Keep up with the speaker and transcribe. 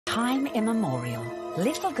time immemorial,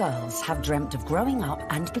 little girls have dreamt of growing up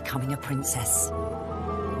and becoming a princess.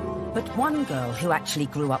 But one girl who actually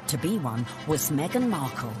grew up to be one was Meghan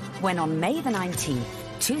Markle, when on May the 19th,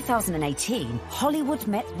 2018, Hollywood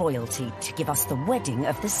met royalty to give us the wedding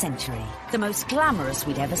of the century. The most glamorous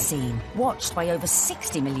we'd ever seen, watched by over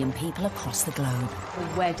 60 million people across the globe.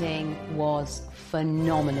 The wedding was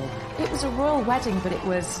phenomenal. It was a royal wedding, but it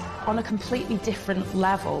was on a completely different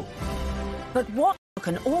level. But what took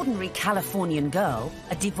an ordinary Californian girl,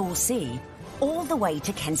 a divorcee, all the way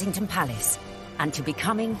to Kensington Palace and to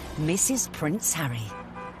becoming Mrs. Prince Harry?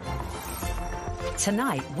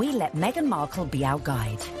 Tonight, we let Meghan Markle be our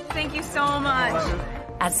guide. Thank you so much.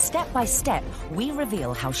 As step by step, we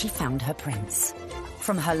reveal how she found her prince.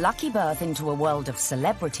 From her lucky birth into a world of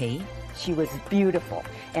celebrity... She was beautiful,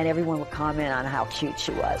 and everyone would comment on how cute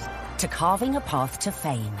she was. ...to carving a path to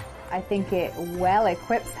fame. I think it well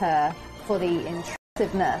equips her for the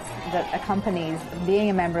intrusiveness that accompanies being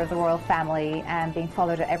a member of the royal family and being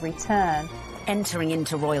followed at every turn. Entering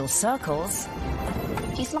into royal circles...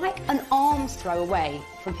 She's like an arm's throw away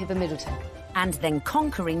from Pippa Middleton. And then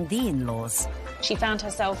conquering the in-laws. She found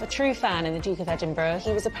herself a true fan in the Duke of Edinburgh.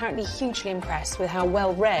 He was apparently hugely impressed with how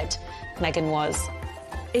well-read Meghan was.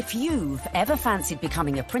 If you've ever fancied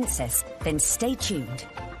becoming a princess, then stay tuned.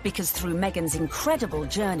 Because through Meghan's incredible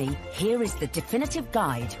journey, here is the definitive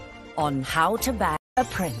guide on how to bag a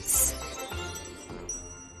prince.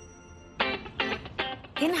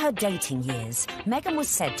 In her dating years, Meghan was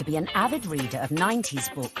said to be an avid reader of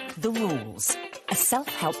 90s book, The Rules, a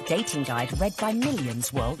self-help dating guide read by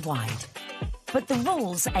millions worldwide. But the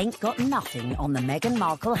rules ain't got nothing on the Meghan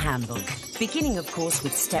Markle handbook. Beginning, of course,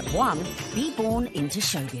 with step 1, be born into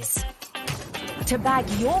showbiz. To bag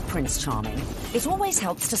your Prince Charming, it always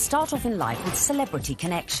helps to start off in life with celebrity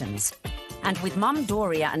connections. And with Mum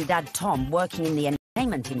Doria and Dad Tom working in the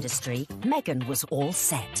entertainment industry, Meghan was all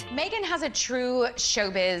set. Meghan has a true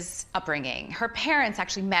showbiz upbringing. Her parents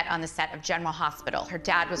actually met on the set of General Hospital. Her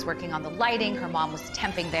dad was working on the lighting, her mom was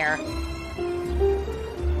temping there.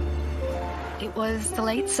 It was the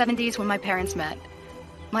late 70s when my parents met.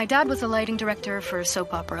 My dad was a lighting director for a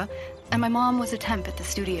soap opera, and my mom was a temp at the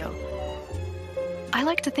studio. I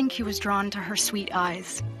like to think he was drawn to her sweet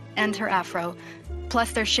eyes and her afro,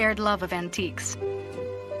 plus their shared love of antiques.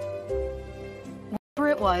 Whatever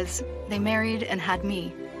it was, they married and had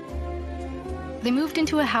me. They moved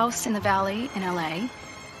into a house in the Valley in LA,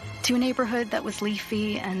 to a neighborhood that was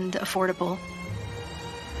leafy and affordable.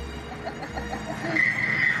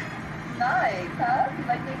 Nice, huh? You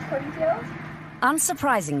like these ponytails?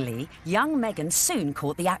 Unsurprisingly, young Meghan soon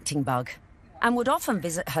caught the acting bug and would often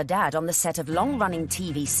visit her dad on the set of long-running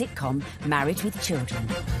TV sitcom Married with Children.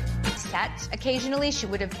 Set occasionally, she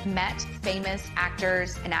would have met famous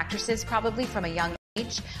actors and actresses probably from a young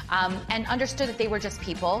age, and understood that they were just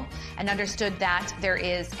people, and understood that there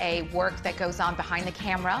is a work that goes on behind the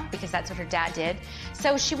camera, because that's what her dad did.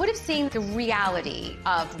 So she would have seen the reality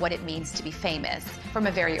of what it means to be famous from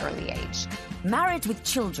a very early age. Married with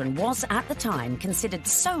Children was, at the time, considered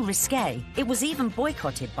so risque, it was even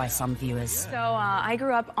boycotted by some viewers. So I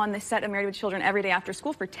grew up on the set of Married with Children every day after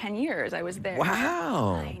school for 10 years. I was there.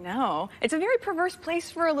 Wow. I know. It's a very perverse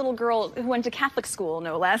place for a little girl who went to Catholic school,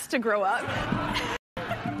 no less, to grow up.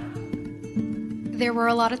 There were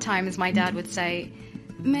a lot of times my dad would say,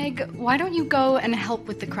 "Meg, why don't you go and help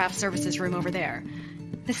with the craft services room over there?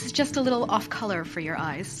 This is just a little off-color for your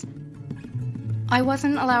eyes." I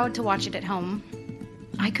wasn't allowed to watch it at home.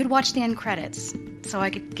 I could watch the end credits, so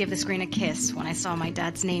I could give the screen a kiss when I saw my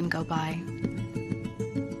dad's name go by.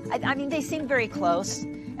 I mean, they seemed very close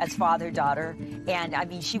as father-daughter, and I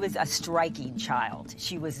mean, she was a striking child.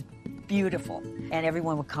 She was beautiful, and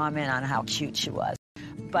everyone would comment on how cute she was.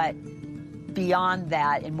 But beyond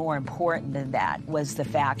that, and more important than that, was the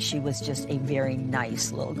fact she was just a very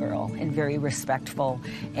nice little girl and very respectful,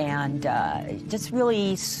 and just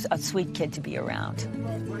really a sweet kid to be around.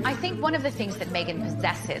 I think one of the things that Meghan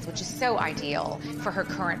possesses, which is so ideal for her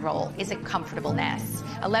current role, is a comfortableness,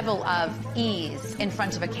 a level of ease in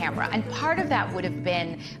front of a camera. And part of that would have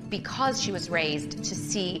been because she was raised to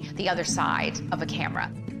see the other side of a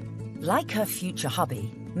camera. Like her future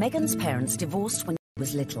hubby, Meghan's parents divorced when she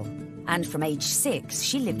was little, and from age 6,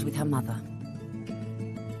 she lived with her mother.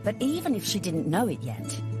 But even if she didn't know it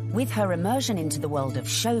yet, with her immersion into the world of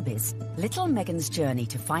showbiz, little Meghan's journey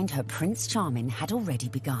to find her Prince Charming had already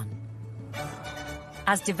begun.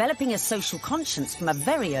 As developing a social conscience from a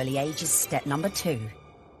very early age is step number 2.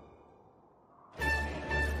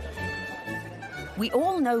 We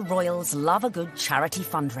all know royals love a good charity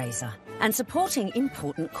fundraiser and supporting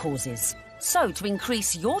important causes. So to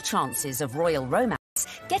increase your chances of royal romance,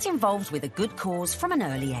 get involved with a good cause from an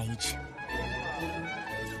early age.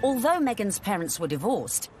 Although Meghan's parents were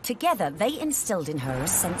divorced, together they instilled in her a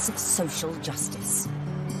sense of social justice.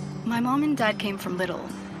 My mom and dad came from little,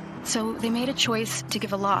 so they made a choice to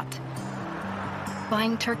give a lot.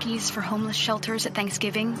 Buying turkeys for homeless shelters at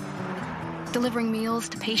Thanksgiving, delivering meals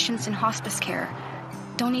to patients in hospice care,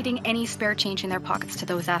 donating any spare change in their pockets to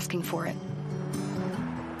those asking for it.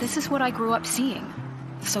 This is what I grew up seeing,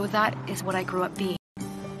 so that is what I grew up being.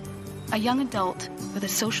 A young adult with a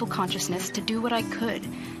social consciousness to do what I could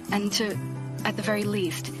and to, at the very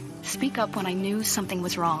least, speak up when I knew something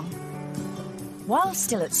was wrong. While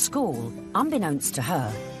still at school, unbeknownst to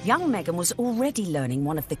her, young Meghan was already learning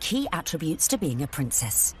one of the key attributes to being a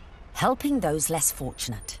princess: helping those less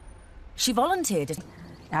fortunate. She volunteered.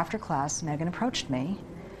 After class, Meghan approached me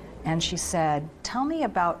and she said, "Tell me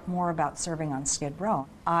more about serving on Skid Row."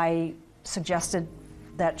 I suggested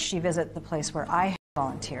that she visit the place where I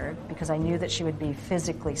volunteered because I knew that she would be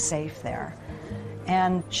physically safe there.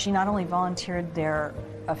 And she not only volunteered there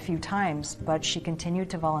a few times, but she continued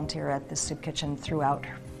to volunteer at the soup kitchen throughout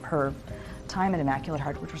her time at Immaculate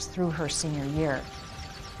Heart, which was through her senior year.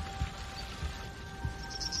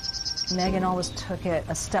 Meghan always took it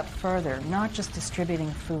a step further, not just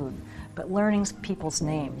distributing food, but learning people's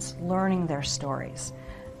names, learning their stories,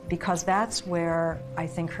 because that's where I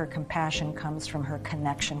think her compassion comes from, her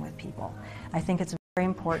connection with people. I think it's very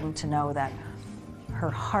important to know that her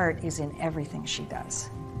heart is in everything she does.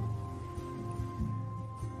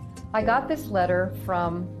 I got this letter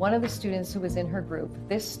from one of the students who was in her group.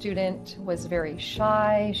 This student was very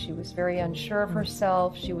shy, she was very unsure of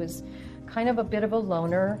herself, she was kind of a bit of a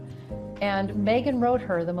loner, and Meghan wrote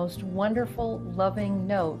her the most wonderful, loving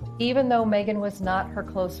note, even though Meghan was not her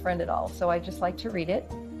close friend at all. So I just like to read it,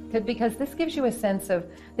 because this gives you a sense of,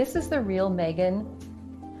 this is the real Meghan.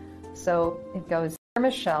 So it goes, "Dear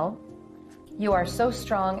Michelle, you are so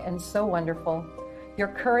strong and so wonderful. Your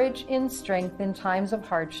courage in strength in times of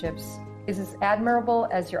hardships is as admirable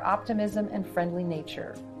as your optimism and friendly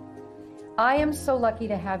nature. I am so lucky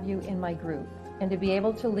to have you in my group and to be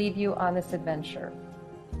able to lead you on this adventure.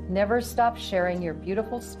 Never stop sharing your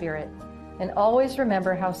beautiful spirit and always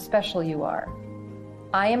remember how special you are.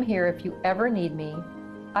 I am here if you ever need me.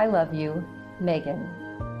 I love you, Meghan."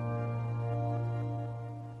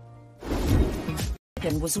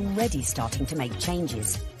 Meghan was already starting to make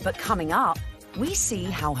changes, but coming up, we see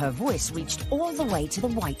how her voice reached all the way to the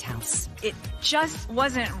White House. It just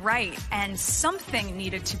wasn't right, and something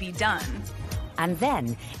needed to be done. And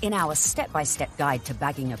then, in our step-by-step guide to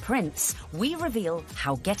bagging a prince, we reveal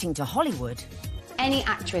how getting to Hollywood... Any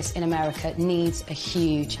actress in America needs a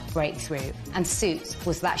huge breakthrough, and Suits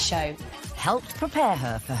was that show. ...helped prepare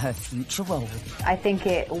her for her future role. I think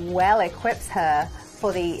it well equips her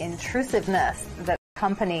for the intrusiveness that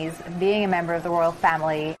accompanies being a member of the royal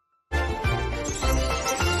family.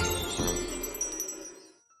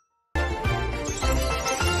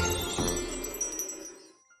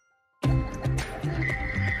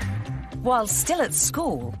 While still at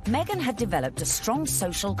school, Meghan had developed a strong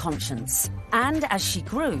social conscience. And as she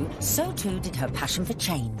grew, so too did her passion for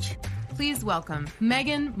change. Please welcome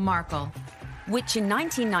Meghan Markle. Which in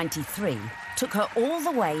 1993 took her all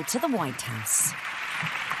the way to the White House.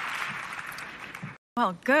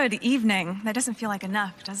 Well, good evening. That doesn't feel like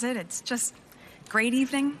enough, does it? It's just great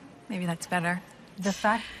evening. Maybe that's better. The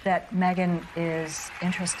fact that Meghan is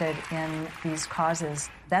interested in these causes,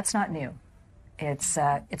 that's not new. It's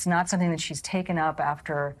not something that she's taken up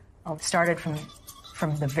after, started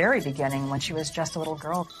from the very beginning when she was just a little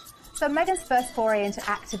girl. So Meghan's first foray into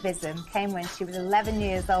activism came when she was 11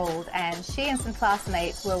 years old, and she and some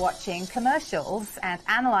classmates were watching commercials and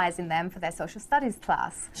analysing them for their social studies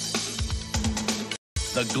class.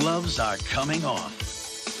 The gloves are coming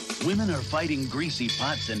off. Women are fighting greasy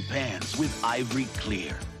pots and pans with Ivory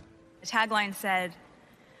Clear. The tagline said,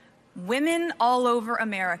 "Women all over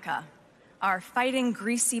America are fighting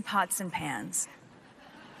greasy pots and pans."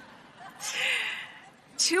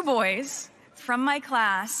 Two boys from my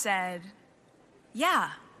class said, "Yeah,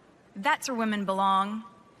 that's where women belong,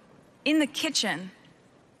 in the kitchen."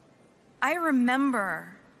 I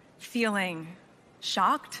remember feeling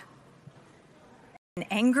shocked and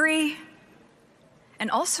angry, and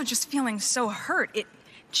also just feeling so hurt. It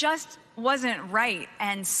just wasn't right,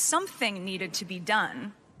 and something needed to be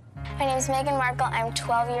done. My name is Meghan Markle. I'm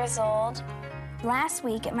 12 years old. Last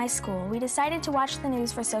week at my school, we decided to watch the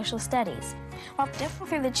news for social studies. While flipping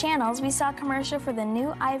through the channels, we saw a commercial for the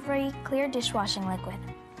new Ivory Clear dishwashing liquid.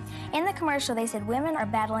 In the commercial, they said women are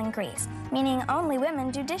battling grease, meaning only women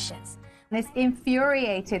do dishes. This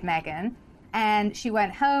infuriated Meghan, and she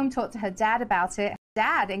went home, talked to her dad about it.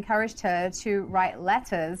 Dad encouraged her to write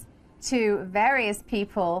letters to various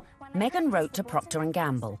people. Meghan wrote to Procter &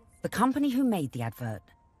 Gamble, the company who made the advert,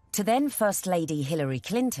 to then First Lady Hillary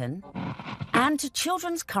Clinton, and to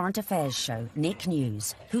children's current affairs show Nick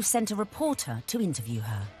News, who sent a reporter to interview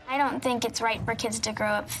her. I don't think it's right for kids to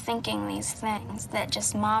grow up thinking these things, that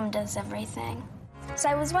just mom does everything. So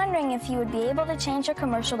I was wondering if you would be able to change your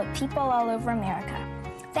commercial to people all over America.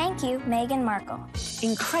 Thank you, Meghan Markle.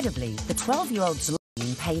 Incredibly, the 12-year-old's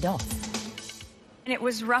lobbying paid off. And it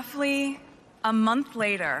was roughly a month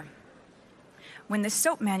later when the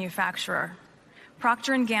soap manufacturer,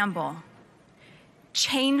 Procter & Gamble,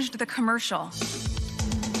 changed the commercial.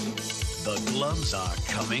 The gloves are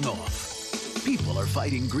coming off. People are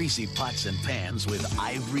fighting greasy pots and pans with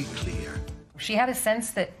Ivory Clear. She had a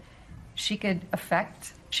sense that she could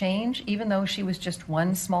affect change, even though she was just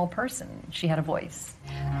one small person. She had a voice.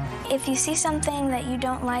 If you see something that you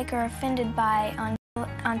don't like or offended by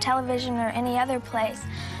on television or any other place,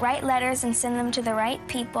 write letters and send them to the right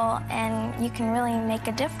people, and you can really make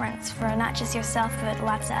a difference for not just yourself, but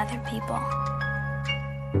lots of other people.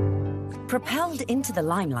 Propelled into the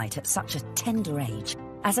limelight at such a tender age,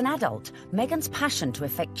 as an adult, Meghan's passion to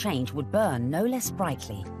effect change would burn no less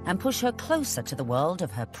brightly and push her closer to the world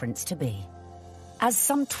of her prince-to-be. As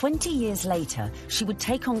some 20 years later, she would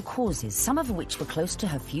take on causes, some of which were close to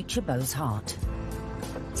her future beau's heart,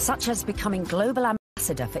 such as becoming global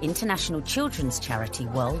ambassador for international children's charity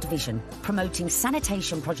World Vision, promoting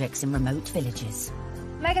sanitation projects in remote villages.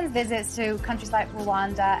 Meghan's visits to countries like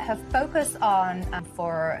Rwanda have focused on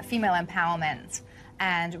for female empowerment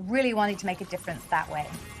and really wanting to make a difference that way.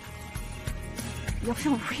 You'll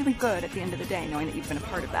feel really good at the end of the day knowing that you've been a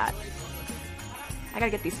part of that. I gotta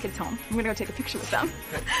get these kids home. I'm gonna go take a picture with them.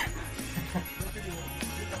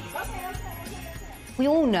 We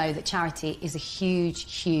all know that charity is a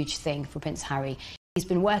huge, huge thing for Prince Harry. He's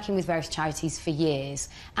been working with various charities for years,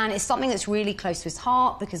 and it's something that's really close to his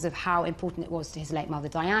heart because of how important it was to his late mother,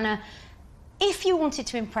 Diana. If you wanted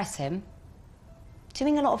to impress him,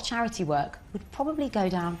 doing a lot of charity work would probably go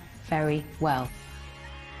down very well.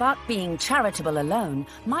 But being charitable alone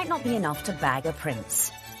might not be enough to bag a prince.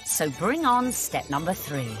 So bring on step number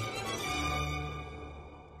 3.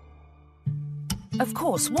 Of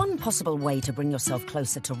course, one possible way to bring yourself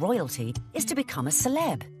closer to royalty is to become a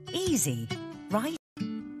celeb. Easy, right?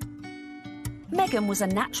 Meghan was a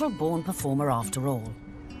natural-born performer after all.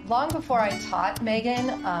 Long before I taught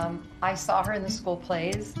Meghan, I saw her in the school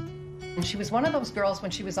plays. And she was one of those girls,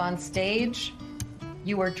 when she was on stage,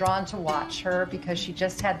 you were drawn to watch her because she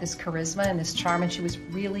just had this charisma and this charm, and she was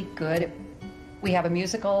really good. We have a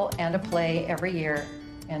musical and a play every year,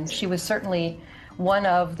 and she was certainly one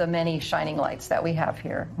of the many shining lights that we have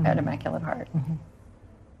here at Immaculate Heart.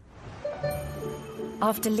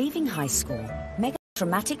 After leaving high school, Meghan's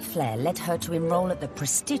dramatic flair led her to enroll at the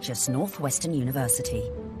prestigious Northwestern University,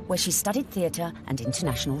 where she studied theatre and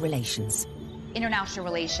international relations. International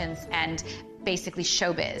relations and basically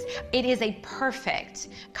showbiz. It is a perfect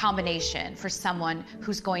combination for someone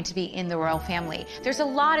who's going to be in the royal family. There's a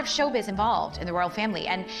lot of showbiz involved in the royal family,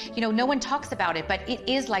 and you know, no one talks about it, but it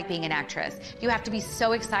is like being an actress. You have to be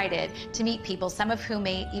so excited to meet people, some of whom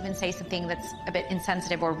may even say something that's a bit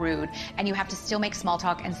insensitive or rude, and you have to still make small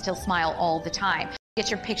talk and still smile all the time.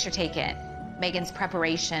 Get your picture taken. Meghan's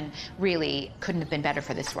preparation really couldn't have been better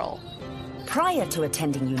for this role. Prior to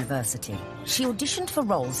attending university, she auditioned for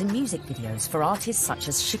roles in music videos for artists such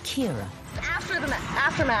as Shakira. After the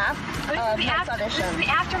aftermath of the audition. This is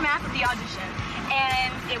the aftermath of the audition,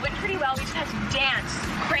 and it went pretty well. We just had to dance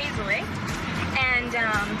crazily, and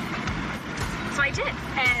so I did,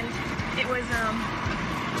 and it was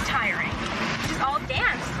tiring. We just all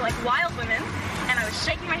danced like wild women, and I was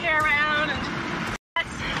shaking my hair around, and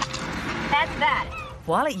that's that.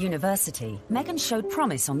 While at university, Meghan showed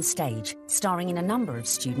promise on stage, starring in a number of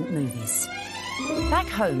student movies. Back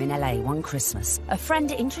home in LA one Christmas, a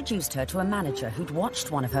friend introduced her to a manager who'd watched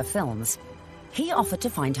one of her films. He offered to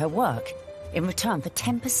find her work, in return for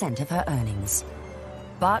 10% of her earnings.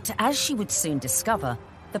 But as she would soon discover,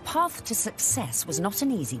 the path to success was not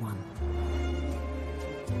an easy one.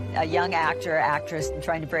 A young actor, actress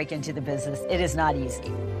trying to break into the business, it is not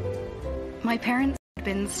easy. My parents have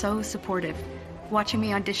been so supportive, watching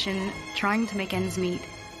me audition, trying to make ends meet,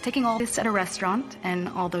 taking all this at a restaurant, and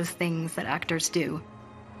all those things that actors do.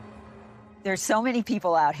 There's so many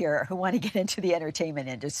people out here who want to get into the entertainment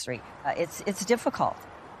industry. It's difficult.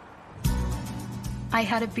 I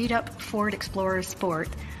had a beat-up Ford Explorer Sport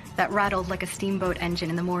that rattled like a steamboat engine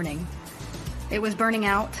in the morning. It was burning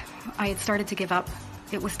out. I had started to give up.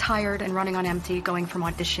 It was tired and running on empty, going from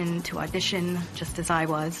audition to audition, just as I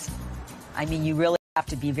was. I mean, you really have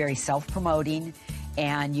to be very self-promoting,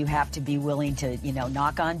 and you have to be willing to, you know,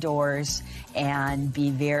 knock on doors and be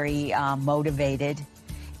very motivated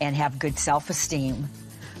and have good self-esteem,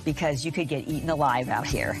 because you could get eaten alive out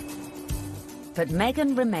here. But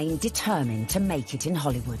Meghan remained determined to make it in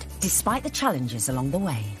Hollywood, despite the challenges along the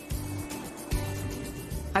way.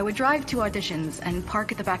 I would drive to auditions and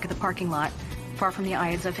park at the back of the parking lot, far from the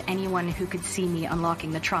eyes of anyone who could see me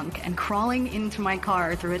unlocking the trunk and crawling into my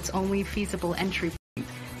car through its only feasible entry point.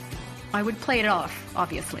 I would play it off,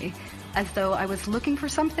 obviously, as though I was looking for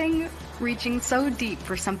something, reaching so deep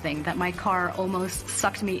for something that my car almost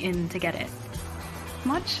sucked me in to get it.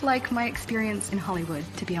 Much like my experience in Hollywood,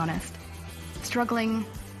 to be honest. Struggling,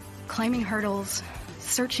 climbing hurdles,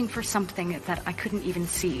 searching for something that I couldn't even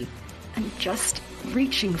see, and just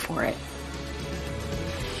reaching for it.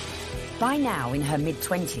 By now, in her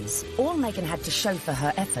mid-20s, all Meghan had to show for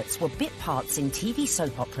her efforts were bit parts in TV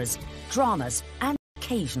soap operas, dramas, and an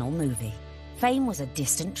occasional movie. Fame was a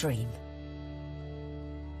distant dream.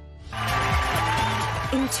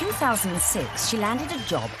 In 2006, she landed a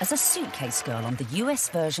job as a suitcase girl on the US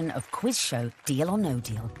version of quiz show Deal or No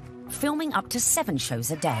Deal, filming up to 7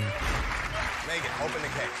 shows a day. Meghan, open the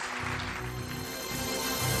case.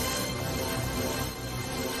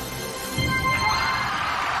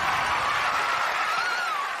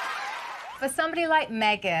 For somebody like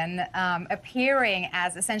Meghan, appearing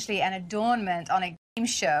as essentially an adornment on a game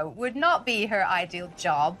show would not be her ideal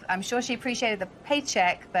job. I'm sure she appreciated the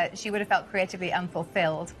paycheck, but she would have felt creatively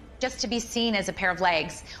unfulfilled. Just to be seen as a pair of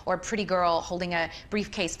legs or a pretty girl holding a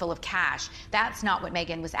briefcase full of cash, that's not what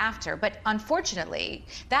Meghan was after. But unfortunately,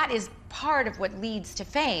 that is part of what leads to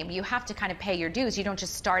fame. You have to kind of pay your dues. You don't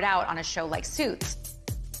just start out on a show like Suits.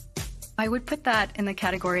 I would put that in the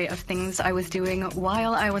category of things I was doing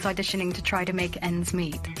while I was auditioning to try to make ends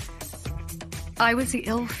meet. I was the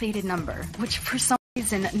ill-fated number, which for some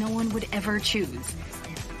reason no one would ever choose.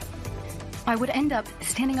 I would end up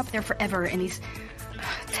standing up there forever in these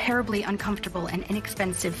terribly uncomfortable and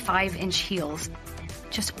inexpensive 5-inch heels,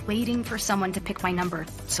 just waiting for someone to pick my number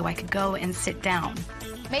so I could go and sit down.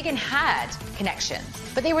 Meghan had connections,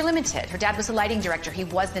 but they were limited. Her dad was a lighting director. He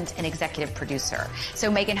wasn't an executive producer. So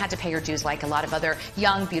Meghan had to pay her dues like a lot of other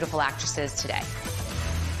young, beautiful actresses today.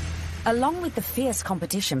 Along with the fierce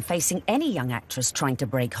competition facing any young actress trying to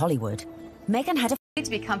break Hollywood, Meghan had to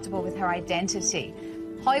be comfortable with her identity.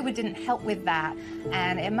 Hollywood didn't help with that,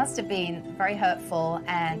 and it must have been very hurtful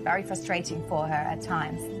and very frustrating for her at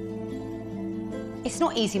times. It's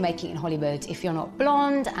not easy making it in Hollywood if you're not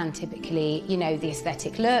blonde and typically, you know, the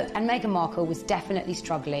aesthetic look. And Meghan Markle was definitely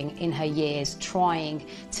struggling in her years trying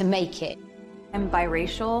to make it. I'm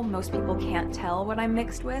biracial. Most people can't tell what I'm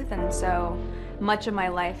mixed with, and so much of my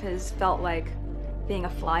life has felt like being a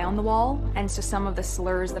fly on the wall. And so some of the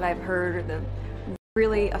slurs that I've heard, or the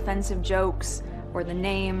really offensive jokes, or the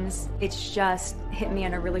names, it's just hit me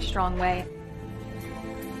in a really strong way.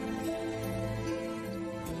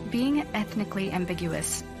 Being ethnically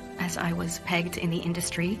ambiguous, as I was pegged in the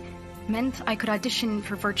industry, meant I could audition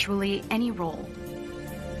for virtually any role.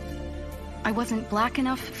 I wasn't black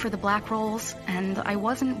enough for the black roles, and I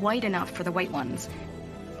wasn't white enough for the white ones,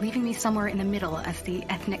 leaving me somewhere in the middle as the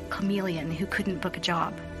ethnic chameleon who couldn't book a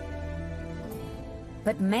job.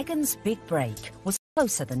 But Meghan's big break was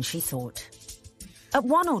closer than she thought. At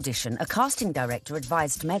one audition, a casting director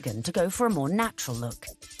advised Meghan to go for a more natural look.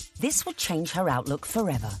 This would change her outlook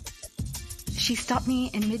forever. She stopped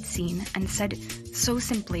me in mid-scene and said so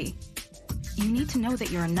simply, "You need to know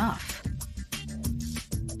that you're enough."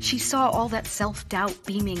 She saw all that self-doubt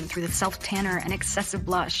beaming through the self-tanner and excessive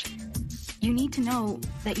blush. You need to know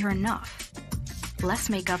that you're enough. Less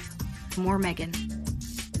makeup, more Meghan.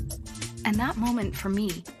 And that moment for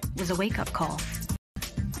me was a wake-up call.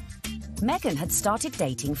 Meghan had started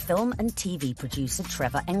dating film and TV producer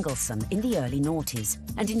Trevor Engelson in the early noughties,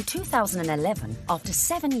 and in 2011, after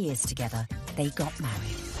 7 years together, they got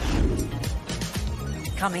married.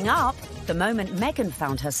 Coming up, the moment Meghan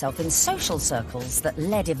found herself in social circles that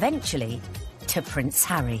led eventually to Prince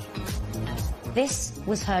Harry. This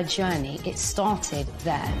was her journey. It started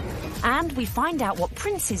there. And we find out what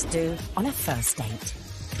princes do on a first date.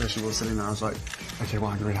 There she was sitting there. I was like, okay,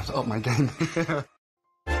 well, I'm going to have to up my game.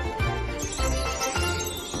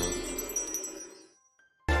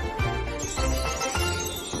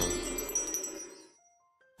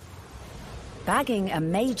 Bagging a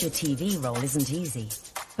major TV role isn't easy,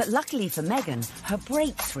 but luckily for Meghan, her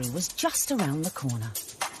breakthrough was just around the corner.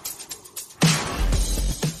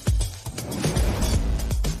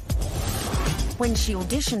 When she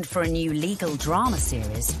auditioned for a new legal drama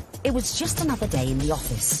series, it was just another day in the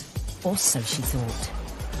office, or so she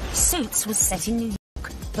thought. Suits was set in New York,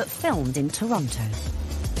 but filmed in Toronto.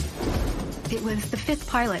 It was the 5th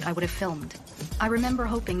pilot I would have filmed. I remember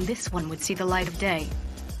hoping this one would see the light of day.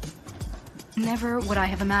 Never would I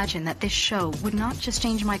have imagined that this show would not just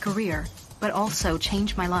change my career, but also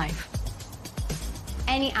change my life.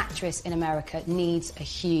 Any actress in America needs a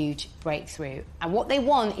huge breakthrough, and what they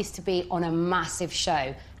want is to be on a massive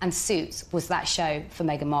show, and Suits was that show for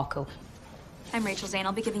Meghan Markle. I'm Rachel Zane.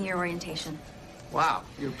 I'll be giving you orientation. Wow,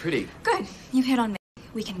 you're pretty. Good. You hit on me.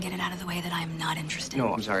 We can get it out of the way that I'm not interested.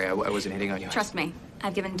 No, I'm sorry, I wasn't hitting on you. Trust me,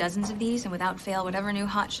 I've given dozens of these, and without fail, whatever new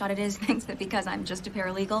hotshot it is thinks that because I'm just a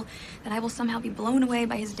paralegal, that I will somehow be blown away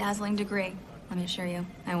by his dazzling degree. Let me assure you,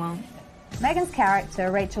 I won't. Meghan's character,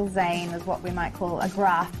 Rachel Zane, was what we might call a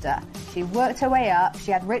grafter. She worked her way up,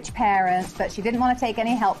 she had rich parents, but she didn't want to take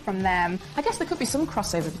any help from them. I guess there could be some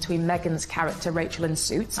crossover between Meghan's character, Rachel in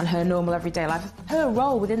Suits, and her normal everyday life. Her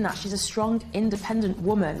role within that, she's a strong, independent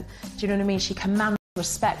woman. Do you know what I mean? She commands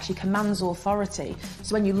respect, she commands authority.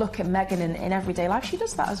 So when you look at Meghan in everyday life, she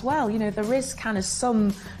does that as well. You know, there is kind of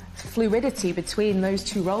some fluidity between those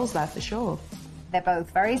two roles there for sure. They're both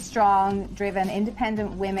very strong, driven,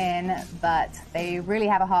 independent women, but they really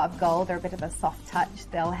have a heart of gold. They're a bit of a soft touch.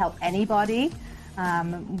 They'll help anybody.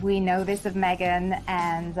 We know this of Meghan,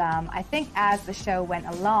 and I think as the show went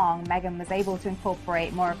along, Meghan was able to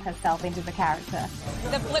incorporate more of herself into the character.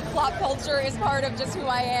 The flip-flop culture is part of just who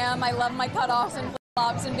I am. I love my cutoffs and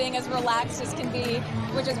flip-flops and being as relaxed as can be,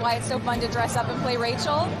 which is why it's so fun to dress up and play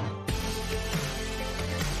Rachel.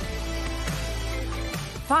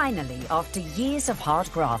 Finally, after years of hard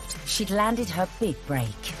graft, she'd landed her big break.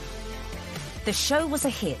 The show was a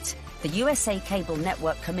hit. The USA Cable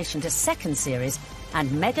Network commissioned a second series, and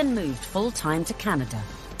Meghan moved full-time to Canada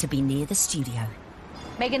to be near the studio.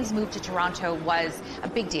 Meghan's move to Toronto was a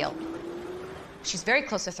big deal. She's very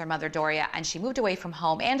close with her mother, Doria, and she moved away from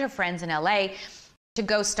home and her friends in LA to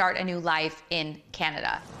go start a new life in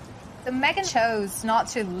Canada. So Meghan chose not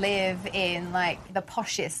to live in, like, the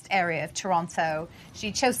poshest area of Toronto.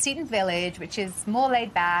 She chose Seton Village, which is more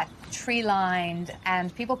laid back, tree-lined,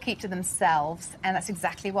 and people keep to themselves, and that's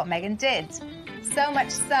exactly what Meghan did. So much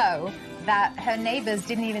so that her neighbors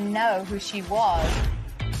didn't even know who she was.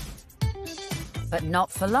 But not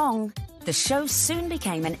for long. The show soon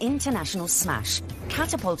became an international smash,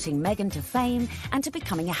 catapulting Meghan to fame and to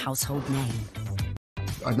becoming a household name.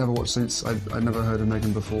 I'd never watched Suits. I'd never heard of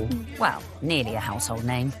Meghan before. Well, nearly a household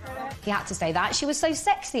name. He had to say that. She was so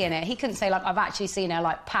sexy in it. He couldn't say, like, I've actually seen her,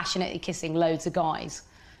 like, passionately kissing loads of guys.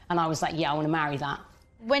 And I was like, yeah, I want to marry that.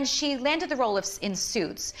 When she landed the role in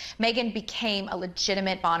Suits, Meghan became a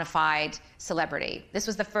legitimate, bona fide celebrity. This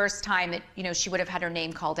was the first time that, you know, she would have had her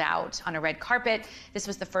name called out on a red carpet. This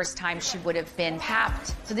was the first time she would have been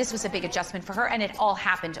papped. So this was a big adjustment for her, and it all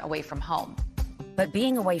happened away from home. But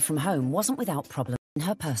being away from home wasn't without problems in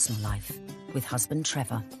her personal life, with husband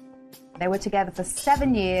Trevor. They were together for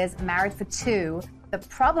 7 years, married for 2. The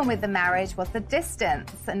problem with the marriage was the distance.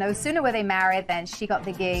 And no sooner were they married than she got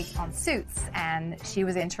the gig on Suits, and she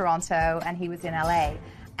was in Toronto and he was in LA.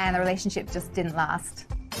 And the relationship just didn't last.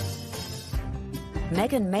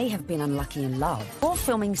 Meghan may have been unlucky in love. Before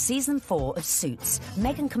filming season 4 of Suits,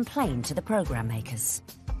 Meghan complained to the program makers.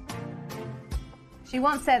 She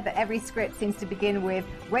once said that every script seems to begin with,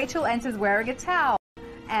 Rachel enters wearing a towel.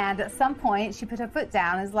 And at some point, she put her foot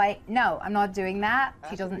down and was like, no, I'm not doing that.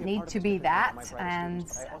 She doesn't need to be that. And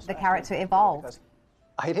the character evolved.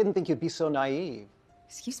 I didn't think you'd be so naive.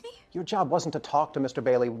 Excuse me? Your job wasn't to talk to Mr.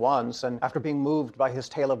 Bailey once and, after being moved by his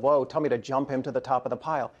tale of woe, tell me to jump him to the top of the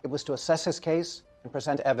pile. It was to assess his case and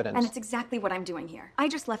present evidence. And it's exactly what I'm doing here. I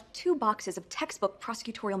just left 2 boxes of textbook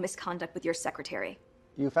prosecutorial misconduct with your secretary.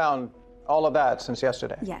 You found all of that since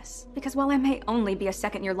yesterday? Yes, because while I may only be a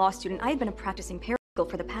second-year law student, I had been a practicing paralegal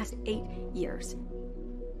for the past 8 years.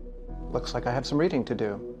 Looks like I have some reading to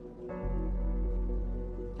do.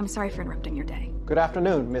 I'm sorry for interrupting your day. Good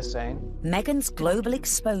afternoon, Miss Zane. Meghan's global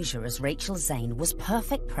exposure as Rachel Zane was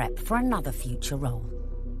perfect prep for another future role.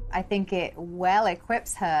 I think it well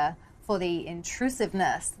equips her for the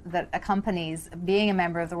intrusiveness that accompanies being a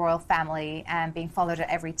member of the royal family and being followed at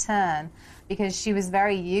every turn, because she was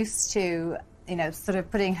very used to, you know, sort of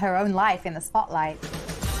putting her own life in the spotlight.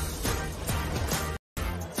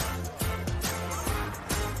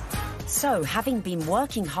 So, having been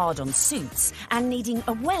working hard on Suits and needing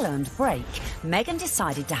a well-earned break, Meghan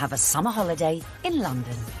decided to have a summer holiday in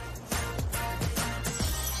London.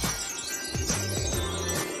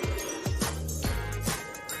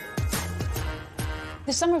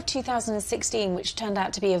 The summer of 2016, which turned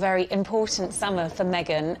out to be a very important summer for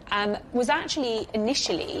Meghan, was actually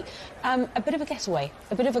initially a bit of a getaway,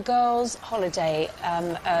 a bit of a girls' holiday,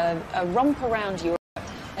 a romp around Europe.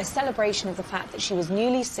 a celebration of the fact that she was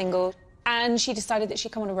newly single, and she decided that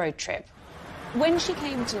she'd come on a road trip. When she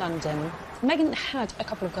came to London, Meghan had a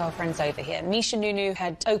couple of girlfriends over here. Misha Nunu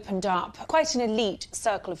had opened up quite an elite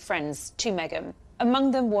circle of friends to Meghan. Among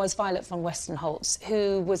them was Violet von Westenholz,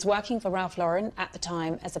 who was working for Ralph Lauren at the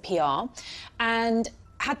time as a PR, and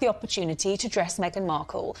had the opportunity to dress Meghan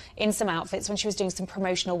Markle in some outfits when she was doing some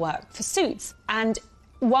promotional work for Suits. And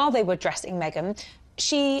while they were dressing Meghan,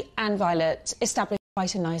 she and Violet established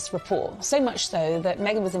quite a nice rapport, so much so that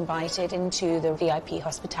Meghan was invited into the VIP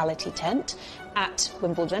hospitality tent at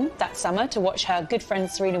Wimbledon that summer to watch her good friend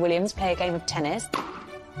Serena Williams play a game of tennis.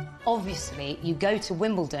 Obviously, you go to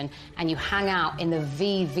Wimbledon and you hang out in the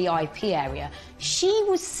VVIP area. She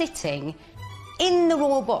was sitting in the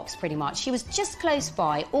royal box, pretty much. She was just close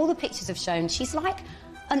by. All the pictures have shown she's like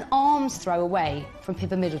an arm's throw away from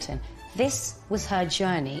Pippa Middleton. This was her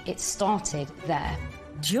journey. It started there.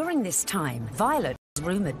 During this time, Violet was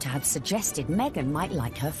rumoured to have suggested Meghan might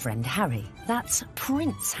like her friend Harry. That's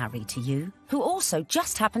Prince Harry to you, who also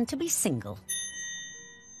just happened to be single.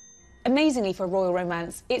 Amazingly, for a royal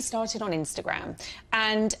romance, it started on Instagram.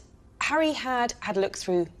 And Harry had a look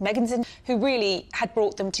through Meghan's, who really had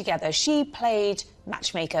brought them together. She played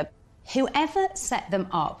matchmaker. Whoever set them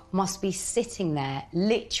up must be sitting there,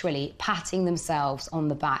 literally patting themselves on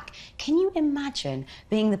the back. Can you imagine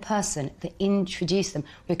being the person that introduced them?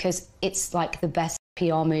 Because it's like the best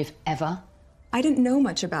PR move ever. I didn't know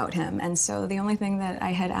much about him, and so the only thing that I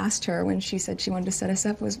had asked her when she said she wanted to set us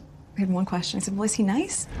up was, I had one question. I said, well, is he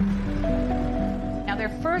nice? Now, their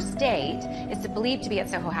first date is believed to be at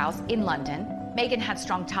Soho House in London. Meghan had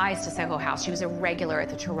strong ties to Soho House. She was a regular at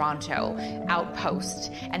the Toronto outpost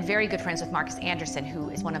and very good friends with Marcus Anderson, who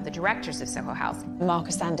is one of the directors of Soho House.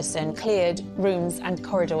 Marcus Anderson cleared rooms and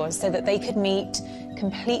corridors so that they could meet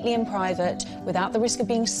completely in private without the risk of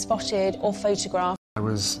being spotted or photographed. I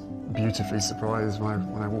was beautifully surprised when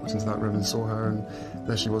I walked into that room and saw her, and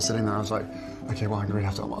there she was sitting there. I was like, okay, well, I'm going to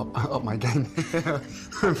have to up my game.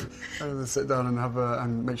 And sit down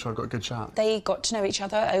and make sure I've got a good chat. They got to know each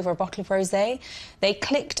other over a bottle of rosé. They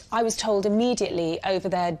clicked, I was told, immediately over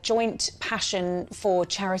their joint passion for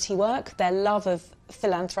charity work, their love of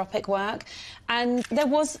philanthropic work, and there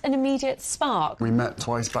was an immediate spark. We met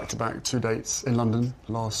twice, back-to-back, 2 dates in London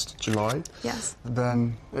last July. Yes.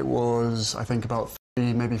 Then it was, I think, about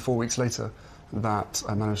maybe 4 weeks later that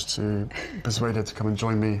I managed to persuade her to come and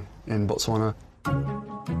join me in Botswana.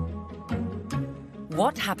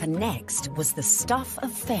 What happened next was the stuff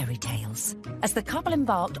of fairy tales, as the couple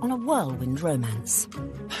embarked on a whirlwind romance.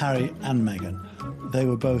 Harry and Meghan, they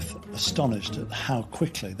were both astonished at how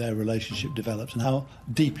quickly their relationship developed and how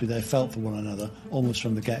deeply they felt for one another, almost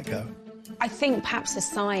from the get-go. I think perhaps a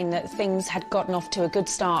sign that things had gotten off to a good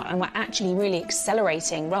start and were actually really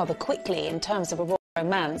accelerating rather quickly in terms of a royal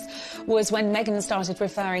romance was when Meghan started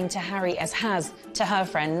referring to Harry as Haz to her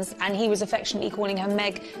friends, and he was affectionately calling her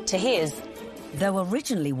Meg to his. Though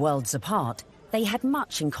originally worlds apart, they had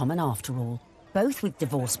much in common after all, both with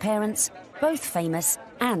divorced parents, both famous,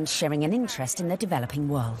 and sharing an interest in the developing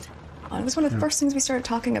world. It was one of the first things we started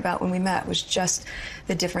talking about when we met, was just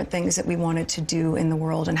the different things that we wanted to do in the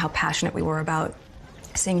world and how passionate we were about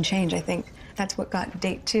seeing change. I think that's what got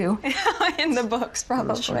date 2 in the books,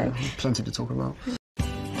 probably. Plenty to talk about.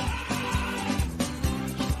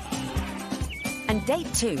 And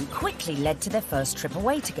date 2 quickly led to their first trip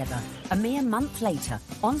away together, a mere month later,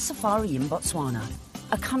 on safari in Botswana,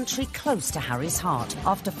 a country close to Harry's heart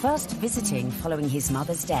after first visiting following his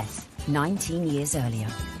mother's death 19 years earlier.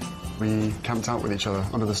 We camped out with each other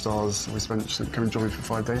under the stars. We spent come and join me for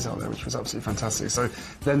 5 days out there, which was absolutely fantastic. So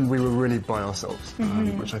then we were really by ourselves,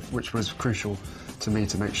 which was crucial to me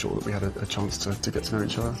to make sure that we had a chance to get to know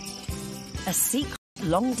each other. A secret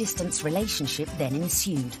long-distance relationship then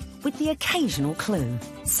ensued, with the occasional clue,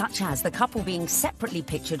 such as the couple being separately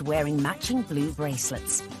pictured wearing matching blue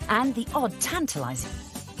bracelets, and the odd tantalising.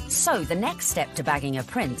 So the next step to bagging a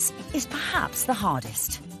prince is perhaps the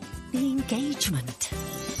hardest: the engagement.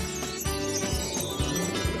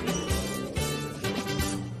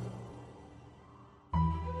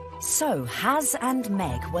 So Haz and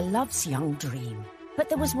Meg were love's young dream, but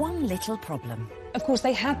there was one little problem. Of course,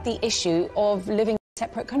 they had the issue of living in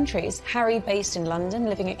separate countries. Harry based in London,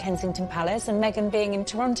 living at Kensington Palace, and Meghan being in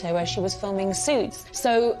Toronto, where she was filming Suits.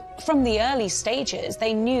 So from the early stages,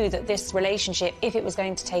 they knew that this relationship, if it was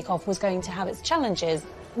going to take off, was going to have its challenges.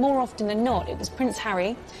 More often than not, it was Prince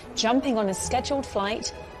Harry jumping on a scheduled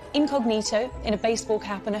flight, incognito, in a baseball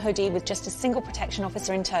cap and a hoodie with just a single protection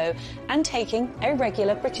officer in tow, and taking a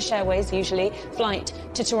regular, British Airways usually, flight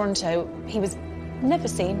to Toronto. He was never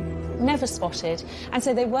seen, never spotted, and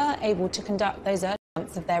so they were able to conduct those early months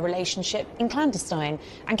months of their relationship in clandestine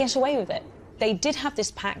and get away with it. They did have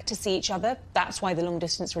this pact to see each other. That's why the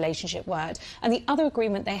long-distance relationship worked. And the other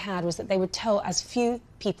agreement they had was that they would tell as few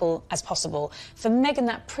people as possible. For Meghan,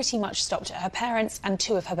 that pretty much stopped at her parents and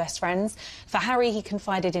 2 of her best friends. For Harry, he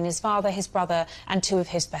confided in his father, his brother, and 2 of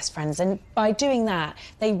his best friends. And by doing that,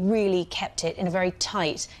 they really kept it in a very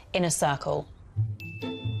tight inner circle.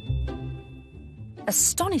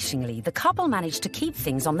 Astonishingly, the couple managed to keep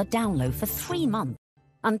things on the down low for 3 months,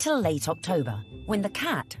 until late October, when the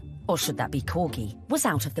cat, or should that be corgi, was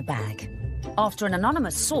out of the bag, after an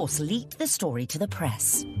anonymous source leaked the story to the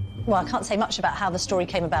press. Well, I can't say much about how the story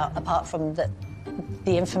came about, apart from the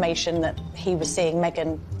information that he was seeing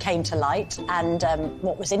Meghan came to light. And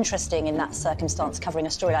what was interesting in that circumstance, covering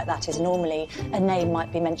a story like that, is normally a name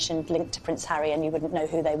might be mentioned linked to Prince Harry and you wouldn't know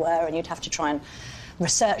who they were, and you'd have to try and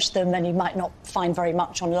research them, and you might not find very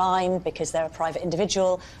much online because they're a private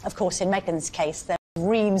individual. Of course, in Meghan's case, there are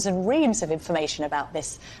reams and reams of information about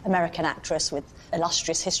this American actress with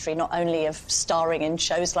illustrious history, not only of starring in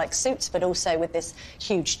shows like Suits, but also with this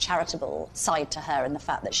huge charitable side to her, and the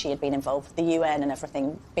fact that she had been involved with the UN and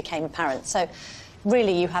everything became apparent. So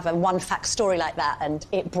really, you have a one-fact story like that and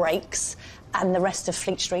it breaks, and the rest of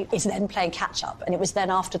Fleet Street is then playing catch-up. And it was then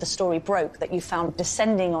after the story broke that you found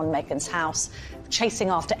descending on Meghan's house, chasing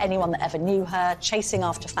after anyone that ever knew her, chasing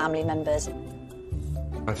after family members.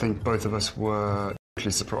 I think both of us were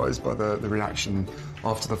actually surprised by the reaction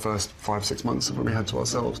after the first 5-6 months of what we had to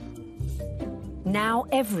ourselves. Now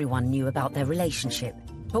everyone knew about their relationship,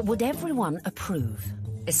 but would everyone approve?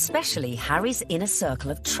 Especially Harry's inner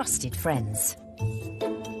circle of trusted friends.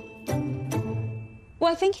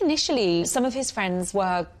 Well, I think initially some of his friends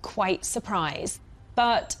were quite surprised,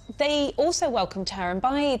 but they also welcomed her, and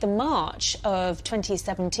by the March of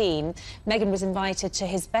 2017, Meghan was invited to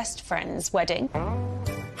his best friend's wedding.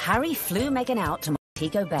 Harry flew Meghan out to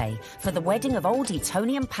Montego Bay for the wedding of old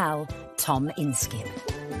Etonian pal Tom Inskip.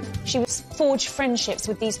 She would forge friendships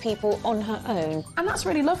with these people on her own. And that's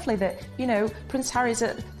really lovely that, you know, Prince Harry's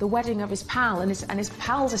at the wedding of his pal and his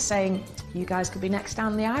pals are saying, you guys could be next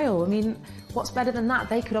down the aisle. I mean, what's better than that?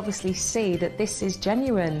 They could obviously see that this is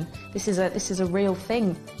genuine. This is a real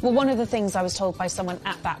thing. Well, one of the things I was told by someone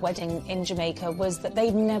at that wedding in Jamaica was that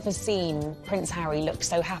they'd never seen Prince Harry look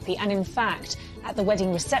so happy. And in fact, at the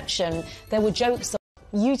wedding reception, there were jokes of,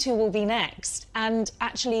 you two will be next. And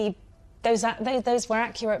actually, those were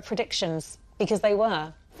accurate predictions, because they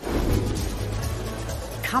were.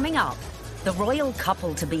 Coming up, the royal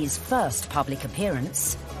couple-to-be's first public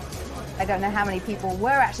appearance. I don't know how many people were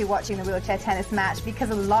actually watching the wheelchair tennis match,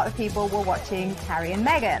 because a lot of people were watching Harry and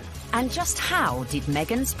Meghan. And just how did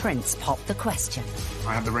Meghan's prince pop the question?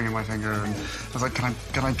 I had the ring in my finger and I was like, can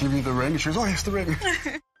I give you the ring? She was, oh, yes, the ring.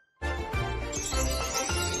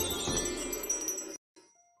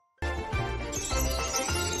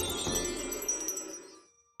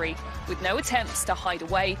 with no attempts to hide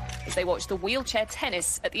away as they watched the wheelchair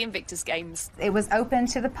tennis at the Invictus Games. It was open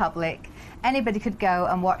to the public. Anybody could go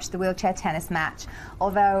and watch the wheelchair tennis match.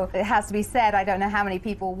 Although it has to be said, I don't know how many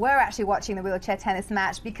people were actually watching the wheelchair tennis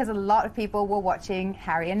match, because a lot of people were watching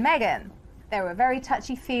Harry and Meghan. They were very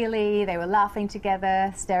touchy-feely, they were laughing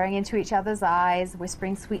together, staring into each other's eyes,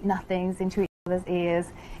 whispering sweet nothings into each other's ears.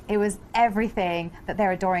 It was everything that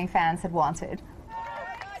their adoring fans had wanted.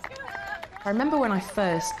 I remember when I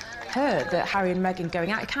first heard that Harry and Meghan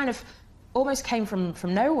going out, it kind of almost came from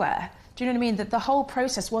nowhere. Do you know what I mean? That the whole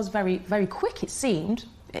process was very, very quick, it seemed,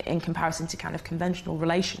 in comparison to kind of conventional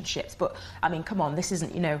relationships. But, I mean, come on, this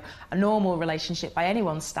isn't, you know, a normal relationship by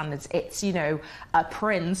anyone's standards. It's, you know, a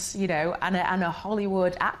prince, you know, and a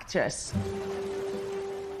Hollywood actress.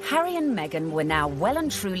 Harry and Meghan were now well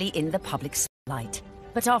and truly in the public spotlight.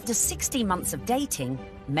 But after 16 months of dating,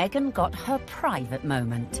 Meghan got her private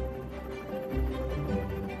moment.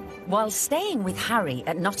 While staying with Harry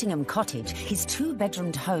at Nottingham Cottage, his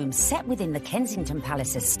 2-bedroomed home set within the Kensington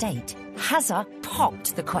Palace estate, Hazza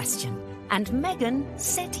popped the question, and Meghan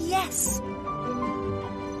said yes.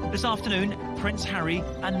 This afternoon, Prince Harry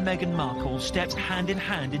and Meghan Markle stepped hand in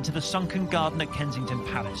hand into the sunken garden at Kensington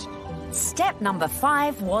Palace. Step number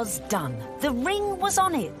 5 was done. The ring was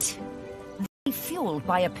on it. Fueled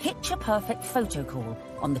by a picture-perfect photo call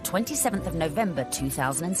on the 27th of November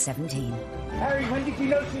 2017. Harry, when did you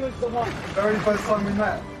know she was the one? The very first time we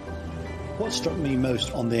met. What struck me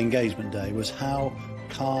most on the engagement day was how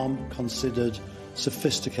calm, considered,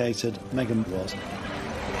 sophisticated Meghan was.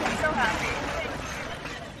 I'm so happy.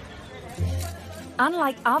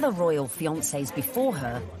 Unlike other royal fiancés before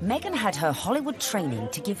her, Meghan had her Hollywood training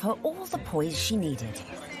to give her all the poise she needed,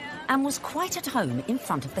 and was quite at home in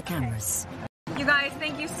front of the cameras. You guys,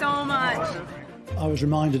 thank you so much. I was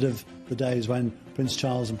reminded of the days when Prince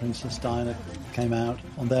Charles and Princess Diana came out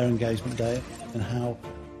on their engagement day and how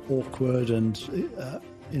awkward and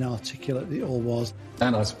inarticulate it all was.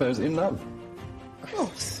 And I suppose in love. Of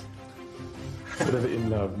course. Whatever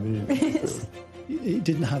in love means. It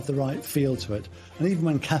didn't have the right feel to it. And even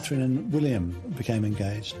when Catherine and William became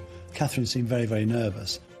engaged, Catherine seemed very, very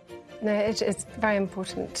nervous. No, it's very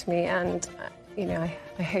important to me, and, I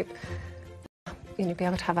hope, be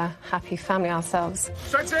able to have a happy family ourselves.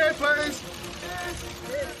 Straight here, please!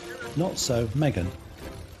 Not so Meghan.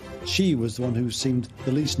 She was the one who seemed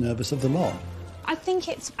the least nervous of the lot. I think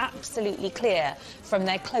it's absolutely clear from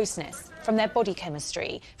their closeness, from their body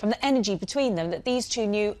chemistry, from the energy between them, that these two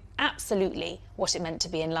knew absolutely what it meant to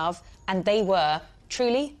be in love, and they were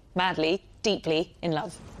truly, madly, deeply in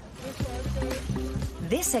love.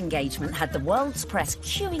 This engagement had the world's press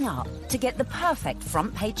queuing up to get the perfect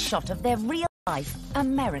front-page shot of their real-life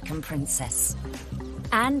American princess.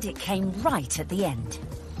 And it came right at the end.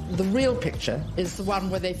 The real picture is the one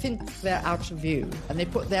where they think they're out of view and they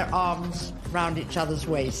put their arms round each other's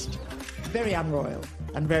waist. Very unroyal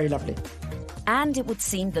and very lovely. And it would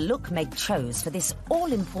seem the look Meg chose for this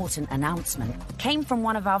all-important announcement came from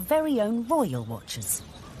one of our very own royal watchers.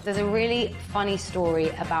 There's a really funny story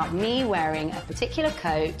about me wearing a particular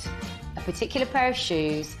coat, a particular pair of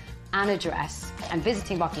shoes and a dress and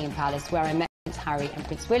visiting Buckingham Palace where I met Prince Harry and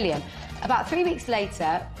Prince William. About 3 weeks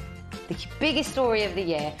later, the biggest story of the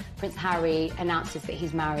year, Prince Harry announces that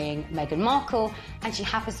he's marrying Meghan Markle, and she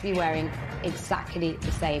happens to be wearing exactly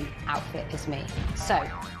the same outfit as me. So,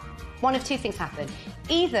 one of two things happened.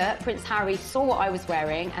 Either Prince Harry saw what I was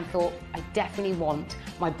wearing and thought, I definitely want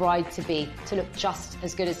my bride-to-be to look just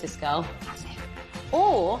as good as this girl, as if.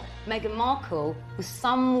 Or Meghan Markle was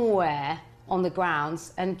somewhere on the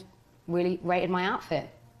grounds and really rated my outfit.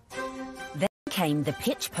 Then came the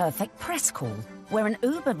pitch-perfect press call, where an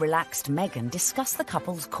uber-relaxed Meghan discussed the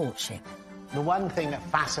couple's courtship. The one thing that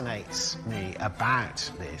fascinates me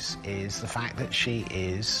about this is the fact that she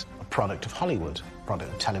is a product of Hollywood,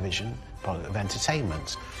 product of television, product of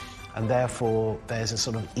entertainment, and therefore there's a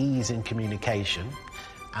sort of ease in communication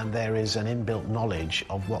and there is an inbuilt knowledge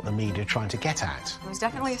of what the media are trying to get at. It was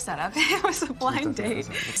definitely a setup. It was a blind date.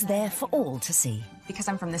 It's there for all to see. Because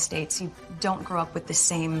I'm from the States, you don't grow up with the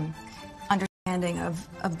same understanding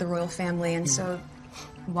of the royal family, and so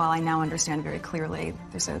while I now understand very clearly,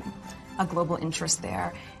 there's a global interest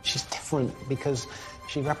there. She's different because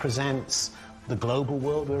she represents the global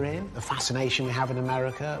world we're in, the fascination we have in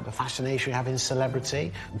America, the fascination we have in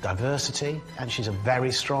celebrity, diversity, and she's a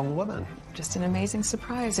very strong woman. Just an amazing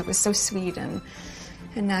surprise. It was so sweet and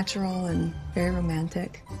natural and very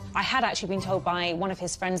romantic. I had actually been told by one of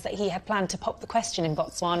his friends that he had planned to pop the question in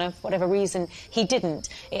Botswana. For whatever reason, he didn't.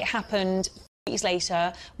 It happened weeks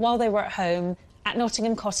later, while they were at home at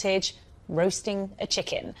Nottingham Cottage, roasting a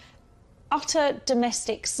chicken. Utter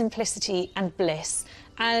domestic simplicity and bliss,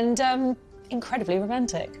 and incredibly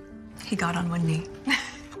romantic. He got on one knee.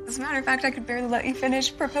 As a matter of fact, I could barely let you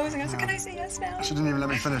finish proposing. I was like, can I say yes now? She didn't even let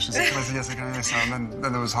me finish. She said, can I say yes, can I say yes now? And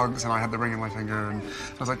then there was hugs and I had the ring in my finger and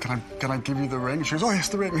I was like, can I give you the ring? She goes, oh yes,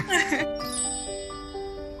 the ring.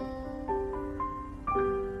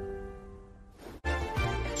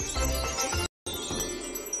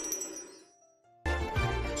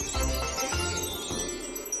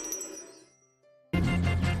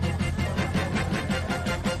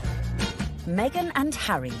 Meghan and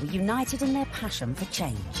Harry were united in their passion for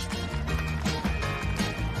change.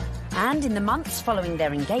 And in the months following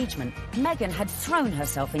their engagement, Meghan had thrown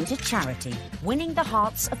herself into charity, winning the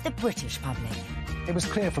hearts of the British public. It was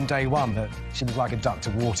clear from day one that she was like a duck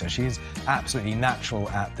to water. She is absolutely natural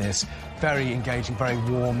at this, very engaging, very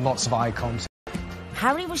warm, lots of eye contact.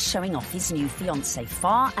 Harry was showing off his new fiancée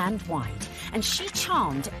far and wide, and she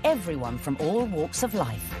charmed everyone from all walks of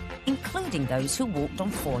life, including those who walked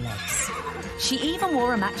on four legs. She even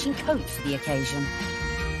wore a matching coat for the occasion.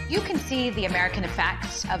 You can see the American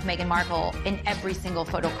effect of Meghan Markle in every single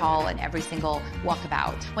photo call and every single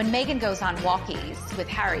walkabout. When Meghan goes on walkies with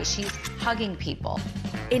Harry, she's hugging people.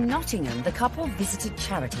 In Nottingham, the couple visited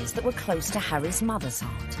charities that were close to Harry's mother's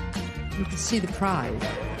heart. You could see the pride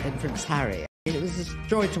in Prince Harry. It was a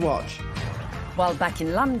joy to watch. While back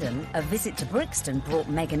in London, a visit to Brixton brought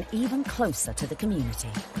Meghan even closer to the community.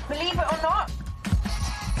 Believe it or not,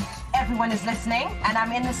 everyone is listening, and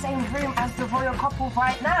I'm in the same room as the royal couple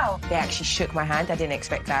right now. They actually shook my hand. I didn't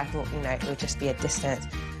expect that. I thought, it would just be a distance.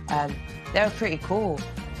 They were pretty cool.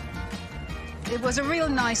 It was a real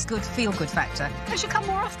nice, good, feel-good factor. They should come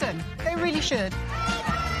more often. They really should.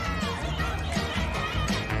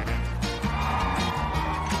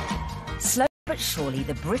 Slow but surely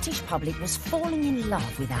the British public was falling in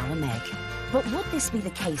love with our Meg. But would this be the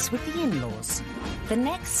case with the in-laws? The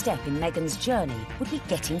next step in Meghan's journey would be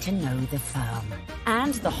getting to know the firm.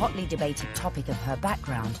 And the hotly debated topic of her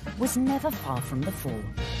background was never far from the fore.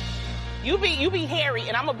 You be Harry,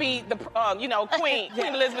 and I'm gonna be the, Queen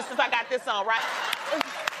Elizabeth, since I got this on, right?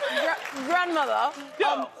 Grandmother,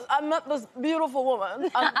 I met this beautiful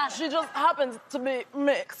woman, and she just happens to be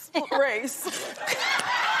mixed race.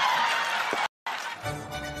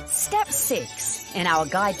 Step 6 in our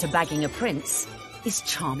guide to bagging a prince is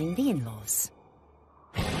charming the in-laws.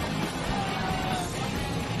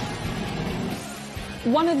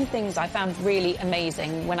 One of the things I found really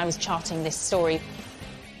amazing when I was charting this story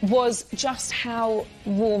was just how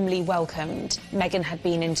warmly welcomed Meghan had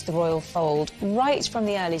been into the royal fold right from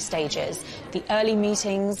the early stages. The early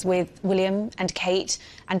meetings with William and Kate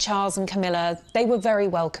and Charles and Camilla, they were very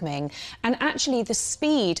welcoming. And actually the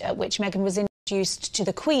speed at which Meghan was introduced to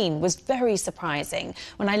the Queen was very surprising.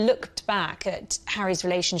 When I looked back at Harry's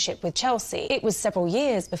relationship with Chelsea, it was several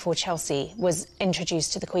years before Chelsea was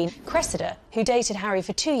introduced to the Queen. Cressida, who dated Harry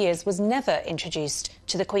for 2 years, was never introduced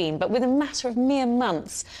to the Queen, but within a matter of mere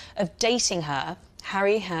months of dating her,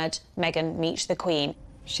 Harry had Meghan meet the Queen.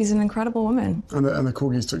 She's an incredible woman. And the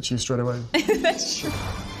corgis took to you straight away. That's true.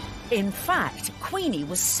 In fact, Queenie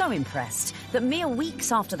was so impressed that mere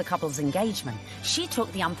weeks after the couple's engagement, she took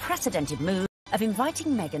the unprecedented move of inviting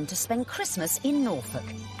Meghan to spend Christmas in Norfolk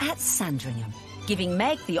at Sandringham, giving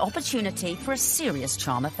Meg the opportunity for a serious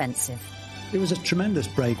charm offensive. It was a tremendous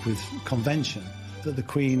break with convention that the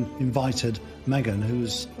Queen invited Meghan, who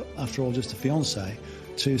was, after all, just a fiancée,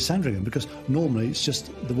 to Sandringham, because normally it's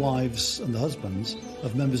just the wives and the husbands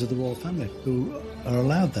of members of the royal family who are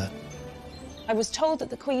allowed there. I was told that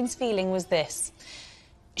the Queen's feeling was this.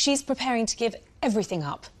 She's preparing to give everything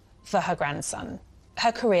up for her grandson,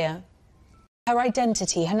 her career, her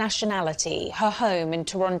identity, her nationality, her home in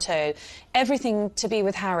Toronto, everything to be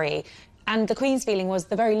with Harry. And the Queen's feeling was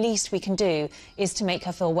the very least we can do is to make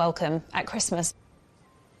her feel welcome at Christmas.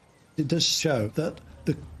 It does show that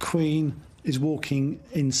the Queen is walking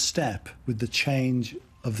in step with the change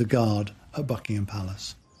of the guard at Buckingham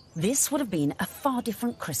Palace. This would have been a far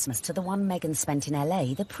different Christmas to the one Meghan spent in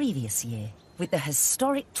LA the previous year, with the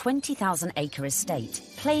historic 20,000-acre estate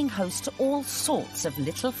playing host to all sorts of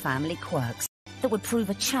little family quirks that would prove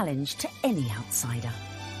a challenge to any outsider.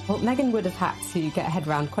 Well, Meghan would have had to get her head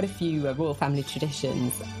around quite a few royal family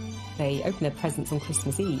traditions. They open their presents on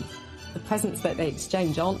Christmas Eve. The presents that they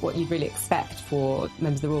exchange aren't what you'd really expect for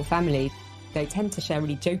members of the royal family. They tend to share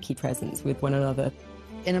really jokey presents with one another.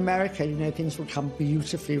 In America, things will come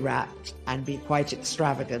beautifully wrapped and be quite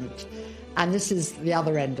extravagant. And this is the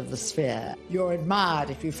other end of the sphere. You're admired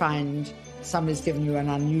if you find somebody's given you an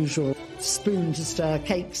unusual spoon to stir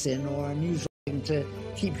cakes in or an unusual thing to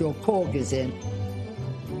keep your corgis in.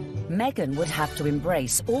 Meghan would have to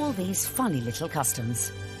embrace all these funny little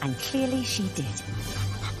customs, and clearly she did.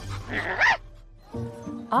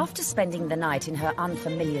 After spending the night in her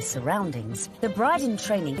unfamiliar surroundings, the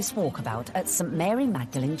bride-in-training is walkabout at St Mary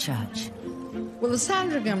Magdalene Church. Well, the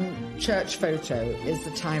Sandringham church photo is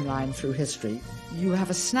the timeline through history. You have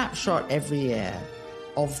a snapshot every year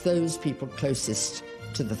of those people closest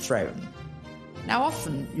to the throne. Now,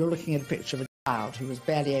 often you're looking at a picture of a child who was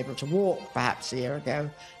barely able to walk perhaps a year ago,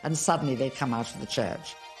 and suddenly they come out of the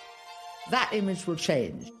church. That image will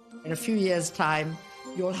change. In a few years' time,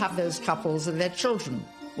 you'll have those couples and their children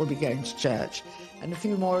will be going to church. In a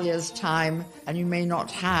few more years' time, and you may not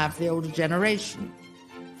have the older generation.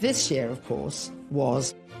 This year, of course,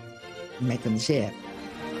 was Meghan's year.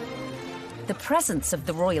 The presence of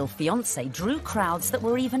the royal fiancé drew crowds that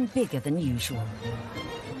were even bigger than usual.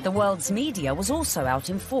 The world's media was also out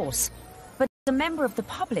in force, but a member of the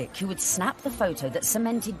public who would snap the photo that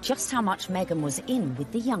cemented just how much Meghan was in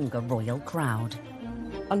with the younger royal crowd.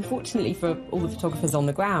 Unfortunately for all the photographers on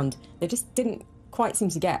the ground, they just didn't quite seem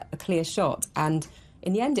to get a clear shot, and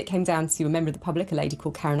in the end it came down to a member of the public, a lady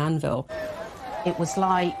called Karen Anvil. It was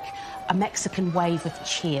like a Mexican wave of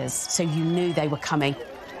cheers, so you knew they were coming.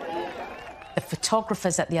 The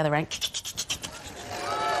photographers at the other end,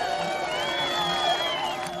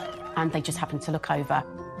 and they just happened to look over,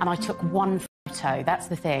 and I took one photo. That's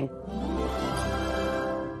the thing.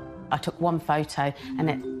 I took one photo, and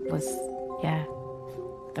it was,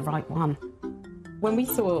 the right one. When we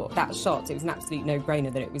saw that shot, it was an absolute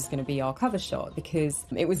no-brainer that it was going to be our cover shot, because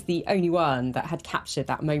it was the only one that had captured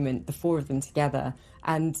that moment, the four of them together.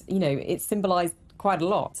 And, it symbolised quite a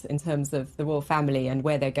lot in terms of the royal family and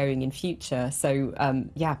where they're going in future. So,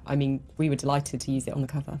 we were delighted to use it on the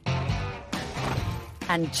cover.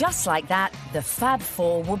 And just like that, the Fab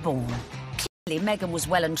Four were born. Meghan was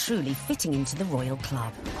well and truly fitting into the royal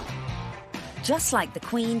club. Just like the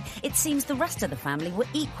Queen, it seems the rest of the family were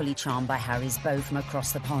equally charmed by Harry's beau from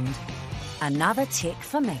across the pond. Another tick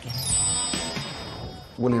for Meghan.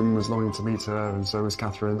 William was longing to meet her, and so was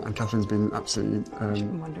Catherine. And Catherine's been absolutely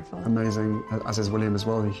wonderful, amazing, as is William as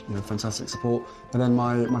well. Fantastic support. And then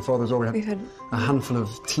my father as well. We had a handful of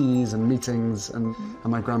teas and meetings, and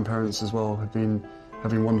my grandparents as well have been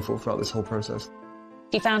wonderful throughout this whole process.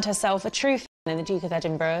 She found herself a true fan in the Duke of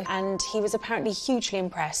Edinburgh, and he was apparently hugely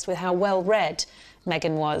impressed with how well-read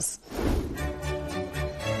Meghan was.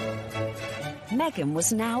 Meghan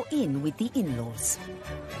was now in with the in-laws.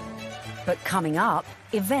 But coming up,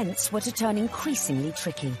 events were to turn increasingly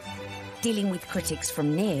tricky. Dealing with critics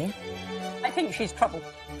from near... I think she's trouble.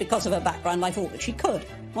 Because of her background, I thought that she could,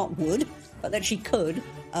 not would, but that she could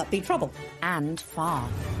be trouble. And far.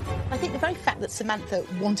 I think the very fact that Samantha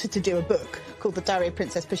wanted to do a book called The Diary of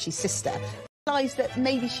Princess Pushy's Sister implies that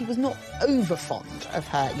maybe she was not over fond of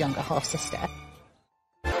her younger half-sister.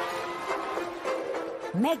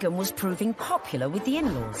 Meghan was proving popular with the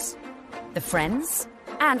in-laws, the friends,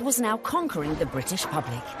 and was now conquering the British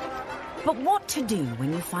public. But what to do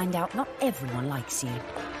when you find out not everyone likes you?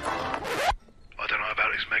 I don't know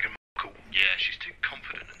about this Meghan Markle. Yeah, she's too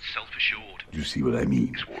confident and self-assured. You see what I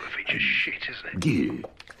mean? This water feature's shit, isn't it? Yeah.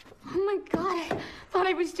 Oh my God, I thought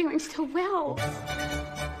I was doing so well.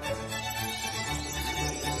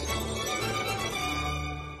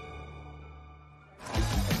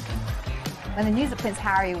 When the news that Prince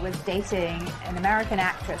Harry was dating an American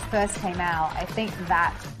actress first came out, I think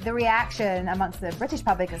that the reaction amongst the British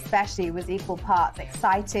public especially was equal parts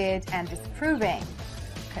excited and disapproving,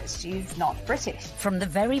 because she's not British. From the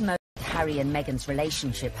very moment Harry and Meghan's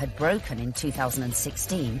relationship had broken in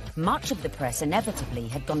 2016, much of the press inevitably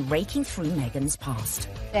had gone raking through Meghan's past.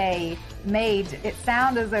 They made it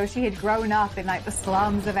sound as though she had grown up in the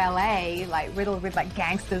slums of LA, riddled with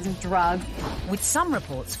gangsters and drugs. With some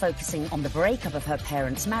reports focusing on the breakup of her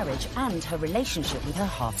parents' marriage and her relationship with her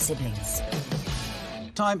half-siblings.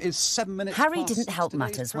 Time is 7 minutes Harry didn't help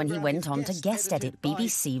matters when he went on to guest edit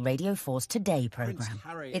BBC Radio 4's Today programme.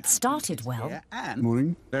 It started well.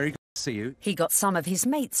 Morning. Very good to see you. He got some of his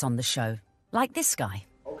mates on the show, like this guy.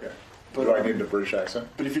 Okay. But do I need a British accent?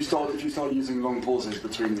 But if you start using long pauses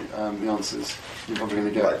between the answers, you're probably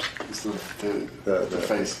going to get it's the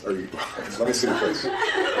face. Let me see the face.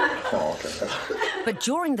 Oh, okay. But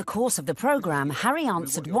during the course of the programme, Harry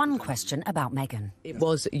answered one question about Meghan. It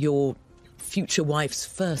was your future wife's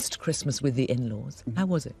first Christmas with the in-laws. How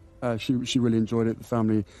was it? She really enjoyed it. The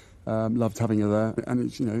family loved having her there, and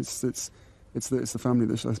it's the family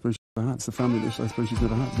that I suppose she's never had. It's the family that I suppose she's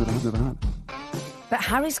never had. But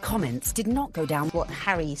Harry's comments did not go down. What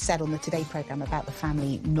Harry said on the Today programme about the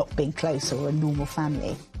family not being close or a normal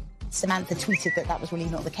family. Samantha tweeted that was really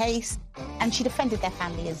not the case, and she defended their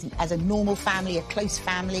family as a normal family, a close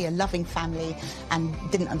family, a loving family, and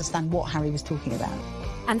didn't understand what Harry was talking about.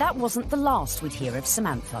 And that wasn't the last we'd hear of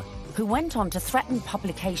Samantha, who went on to threaten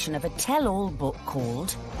publication of a tell-all book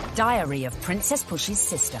called Diary of Princess Pushy's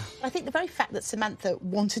Sister. I think the very fact that Samantha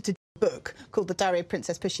wanted to do a book called The Diary of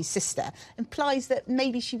Princess Pushy's Sister implies that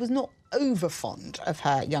maybe she was not over fond of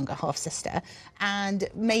her younger half-sister and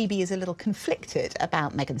maybe is a little conflicted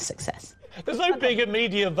about Meghan's success. There's no bigger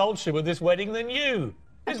media vulture with this wedding than you,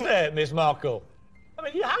 is there, Miss Markle? I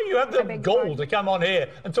mean, how you have the gall to come on here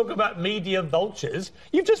and talk about media vultures?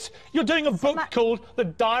 You're doing a book called The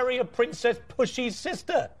Diary of Princess Pushy's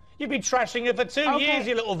Sister. You've been trashing it for 2 years,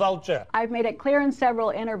 you little vulture. I've made it clear in several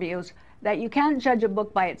interviews that you can't judge a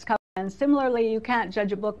book by its cover, and similarly, you can't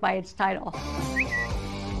judge a book by its title.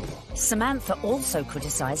 Samantha also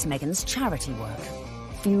criticised Meghan's charity work.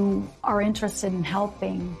 If you are interested in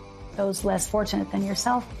helping those less fortunate than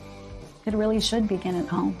yourself, it really should begin at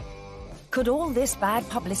home. Could all this bad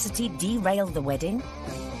publicity derail the wedding?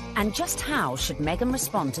 And just how should Meghan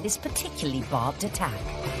respond to this particularly barbed attack?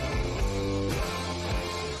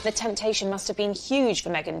 The temptation must have been huge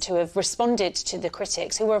for Meghan to have responded to the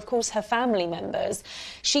critics, who were, of course, her family members.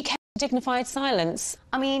 She kept dignified silence.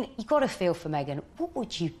 I mean, you've got to feel for Meghan. What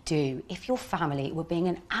would you do if your family were being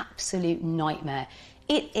an absolute nightmare?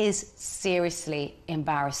 It is seriously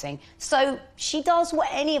embarrassing. So she does what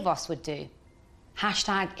any of us would do.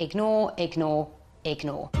 Hashtag ignore, ignore,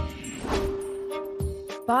 ignore.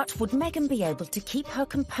 But would Meghan be able to keep her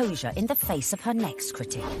composure in the face of her next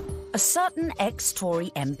critic? A certain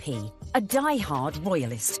ex-Tory MP, a die-hard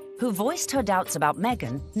royalist, who voiced her doubts about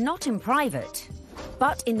Meghan, not in private,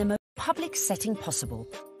 but in the most public setting possible,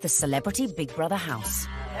 the celebrity Big Brother house.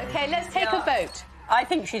 OK, let's take a vote. I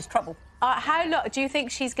think she's trouble. How long do you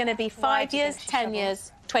think she's going to be? 5 years, 10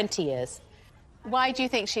 years, 20 years? Why do you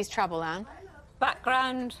think she's trouble, Anne?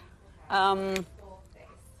 Background,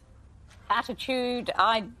 attitude,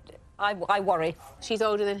 I worry. She's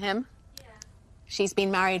older than him? She's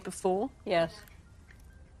been married before? Yes.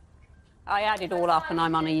 I add it all up and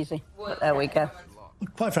I'm uneasy, but there we go.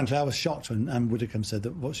 Quite frankly, I was shocked when Anne Widdecombe said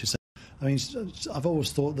that what she said. I mean, I've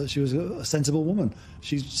always thought that she was a sensible woman.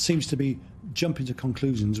 She seems to be jumping to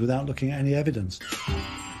conclusions without looking at any evidence.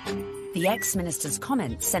 The ex-minister's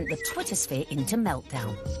comments sent the Twitter sphere into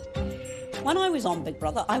meltdown. When I was on Big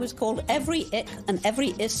Brother, I was called every ick and every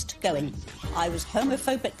ist going. I was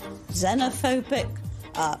homophobic, xenophobic,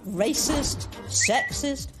 racist,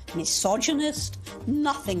 sexist, misogynist.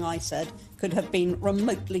 Nothing I said could have been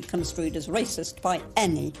remotely construed as racist by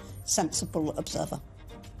any sensible observer.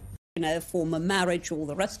 You know, former marriage, all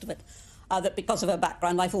the rest of it, that because of her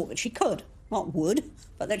background, I thought that she could, not would,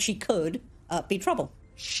 but that she could be trouble.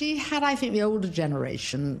 She had, I think, the older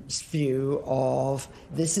generation's view of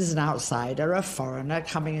this is an outsider, a foreigner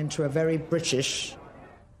coming into a very British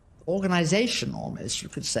organisation, almost, you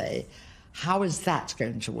could say. How is that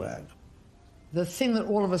going to work? The thing that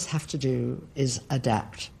all of us have to do is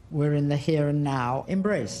adapt. We're in the here and now.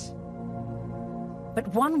 Embrace. But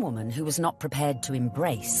one woman who was not prepared to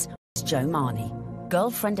embrace was Jo Marnie,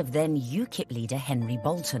 girlfriend of then UKIP leader Henry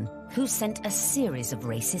Bolton, who sent a series of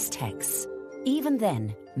racist texts. Even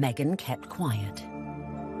then, Meghan kept quiet.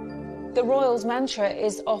 The royals' mantra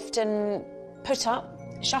is often put up,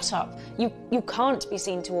 shut up. You can't be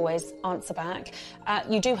seen to always answer back.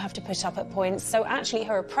 You do have to put up at points. So actually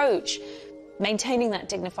her approach, maintaining that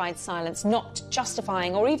dignified silence, not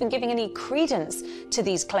justifying or even giving any credence to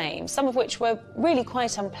these claims, some of which were really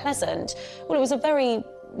quite unpleasant, well, it was a very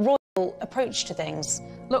royal approach to things.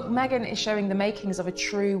 Look, Meghan is showing the makings of a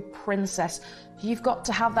true princess. You've got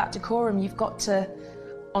to have that decorum. You've got to,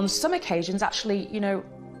 on some occasions, actually, you know,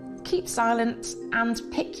 keep silent and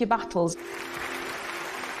pick your battles.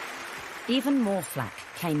 Even more flack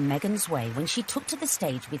came Meghan's way when she took to the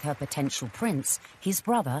stage with her potential prince, his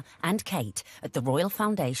brother and Kate at the Royal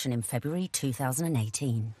Foundation in February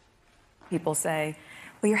 2018. People say,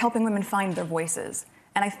 well, you're helping women find their voices.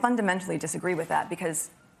 And I fundamentally disagree with that because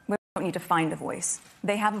women don't need to find a voice.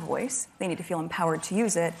 They have a voice. They need to feel empowered to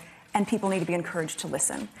use it. And people need to be encouraged to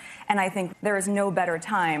listen. And I think there is no better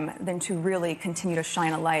time than to really continue to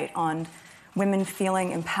shine a light on women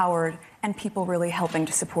feeling empowered and people really helping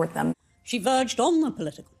to support them. She verged on the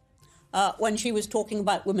political when she was talking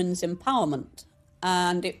about women's empowerment,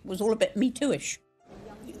 and it was all a bit Me Too-ish.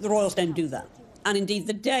 The royals don't do that. And indeed,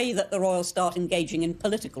 the day that the royals start engaging in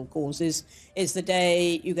political causes is the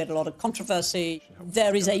day you get a lot of controversy.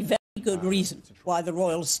 There is a very good reason why the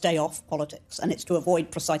royals stay off politics, and it's to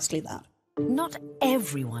avoid precisely that. Not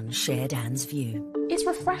everyone shared Anne's view. It's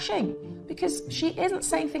refreshing because she isn't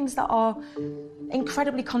saying things that are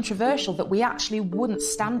incredibly controversial that we actually wouldn't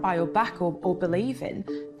stand by or back or believe in.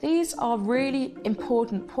 These are really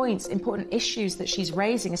important points, important issues that she's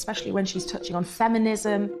raising, especially when she's touching on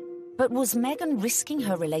feminism. But was Meghan risking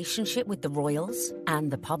her relationship with the royals and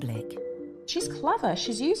the public? She's clever.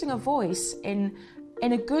 She's using her voice in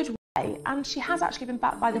a good way, and she has actually been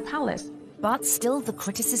backed by the palace. But still the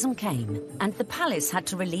criticism came, and the palace had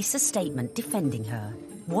to release a statement defending her.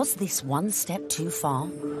 Was this one step too far?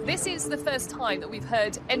 This is the first time that we've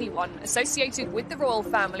heard anyone associated with the royal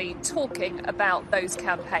family talking about those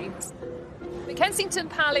campaigns. The Kensington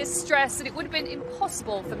Palace stressed that it would have been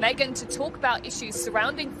impossible for Meghan to talk about issues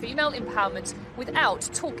surrounding female empowerment without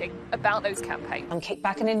talking about those campaigns. And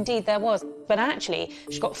kickback, and indeed there was. But actually,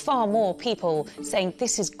 she got far more people saying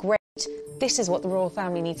this is great. This is what the royal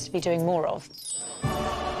family needs to be doing more of.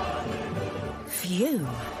 Phew.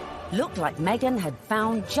 Looked like Meghan had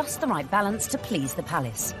found just the right balance to please the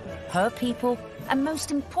palace, her people, and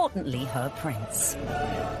most importantly, her prince.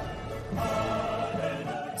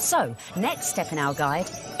 So, next step in our guide,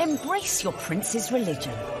 embrace your prince's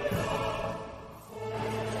religion.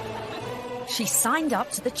 She signed up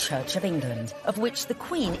to the Church of England, of which the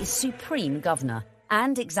Queen is supreme governor,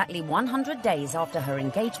 and exactly 100 days after her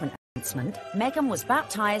engagement announcement, Meghan was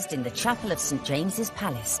baptised in the chapel of St James's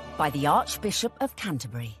Palace by the Archbishop of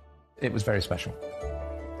Canterbury. It was very special.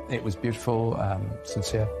 It was beautiful,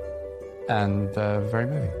 sincere, and very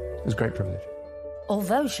moving. It was a great privilege.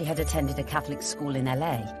 Although she had attended a Catholic school in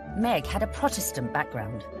LA, Meg had a Protestant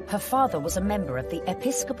background. Her father was a member of the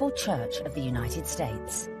Episcopal Church of the United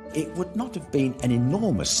States. It would not have been an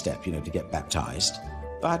enormous step, to get baptised,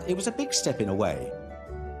 but it was a big step in a way.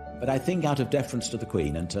 But I think out of deference to the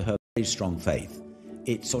Queen and to her very strong faith,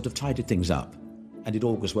 it sort of tidied things up, and it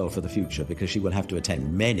augurs well for the future because she will have to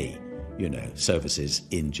attend many, services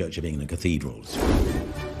in Church of England cathedrals.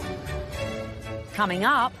 Coming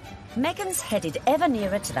up, Meghan's headed ever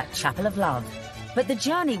nearer to that chapel of love, but the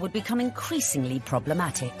journey would become increasingly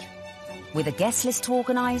problematic. With a guest list to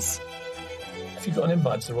organise... Have you got an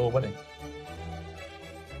invite to the royal wedding?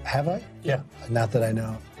 Have I? Yeah. Not that I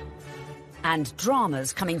know. And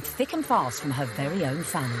dramas coming thick and fast from her very own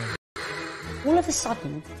family. All of a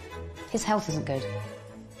sudden, his health isn't good,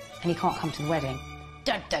 and he can't come to the wedding.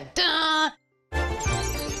 Dun, dun, dun!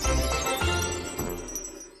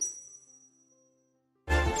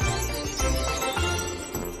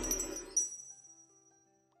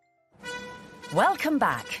 Welcome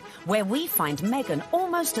back, where we find Meghan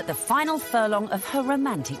almost at the final furlong of her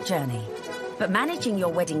romantic journey. But managing your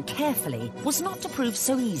wedding carefully was not to prove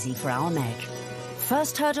so easy for our Meg.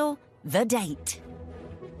 First hurdle, the date.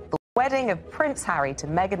 The wedding of Prince Harry to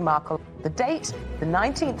Meghan Markle. The date, the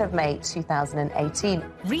 19th of May 2018.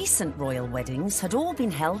 Recent royal weddings had all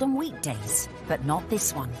been held on weekdays, but not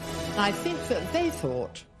this one. I think that they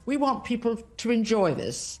thought, we want people to enjoy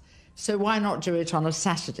this, so why not do it on a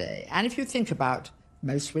Saturday? And if you think about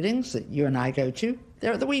most weddings that you and I go to,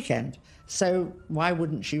 they're at the weekend. So why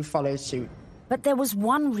wouldn't you follow suit? But there was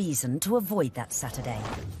one reason to avoid that Saturday.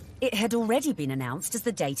 It had already been announced as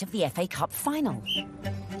the date of the FA Cup final.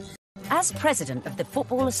 As president of the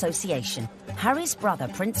Football Association, Harry's brother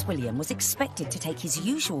Prince William was expected to take his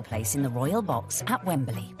usual place in the royal box at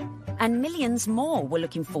Wembley. And millions more were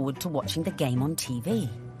looking forward to watching the game on TV.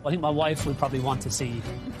 I think my wife would probably want to see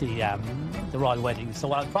the royal wedding. So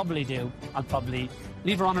what I'd probably do, I'd probably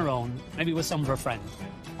leave her on her own, maybe with some of her friends.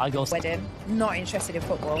 I'll go... Wedding, not interested in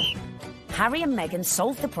football. Harry and Meghan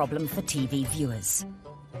solved the problem for TV viewers.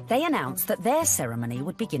 They announced that their ceremony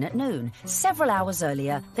would begin at noon, several hours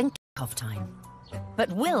earlier than kick-off time.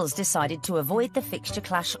 But Wills decided to avoid the fixture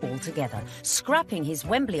clash altogether, scrapping his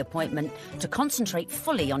Wembley appointment to concentrate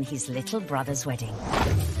fully on his little brother's wedding.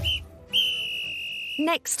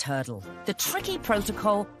 Next hurdle, the tricky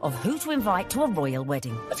protocol of who to invite to a royal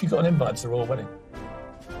wedding. Have you got an invite to the royal wedding?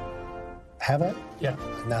 Have I? Yeah.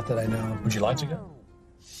 Not that I know. Would you like to go?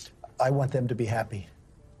 I want them to be happy.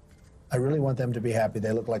 I really want them to be happy.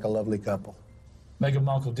 They look like a lovely couple. Meghan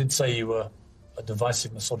Markle did say you were a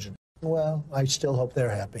divisive misogynist. Well, I still hope they're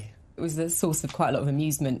happy. It was a source of quite a lot of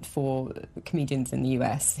amusement for comedians in the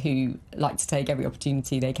US who like to take every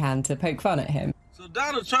opportunity they can to poke fun at him. So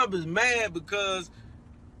Donald Trump is mad because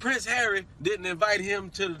Prince Harry didn't invite him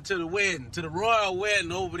to the wedding, to the royal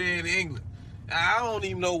wedding over there in England. I don't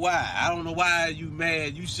even know why. I don't know why you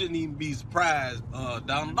mad. You shouldn't even be surprised, Donald.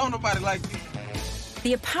 Don't nobody like you.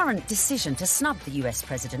 The apparent decision to snub the US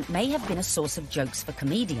president may have been a source of jokes for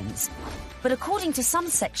comedians. But according to some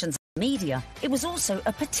sections of the media, it was also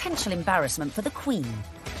a potential embarrassment for the Queen.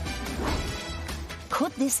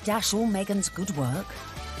 Could this dash all Meghan's good work?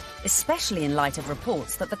 Especially in light of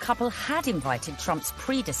reports that the couple had invited Trump's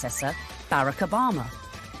predecessor, Barack Obama,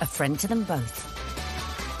 a friend to them both.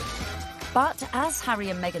 But as Harry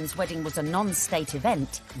and Meghan's wedding was a non-state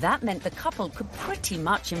event, that meant the couple could pretty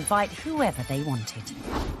much invite whoever they wanted.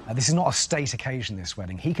 This is not a state occasion, this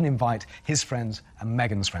wedding. He can invite his friends and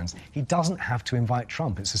Meghan's friends. He doesn't have to invite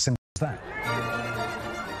Trump. It's as simple as that.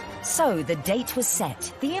 So the date was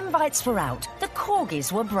set, the invites were out, the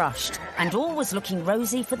corgis were brushed, and all was looking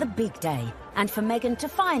rosy for the big day, and for Meghan to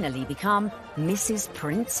finally become Mrs.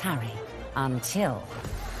 Prince Harry. Until...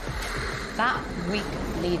 That week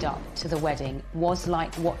lead up to the wedding was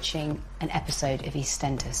like watching an episode of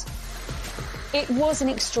EastEnders. It was an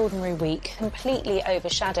extraordinary week, completely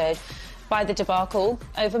overshadowed by the debacle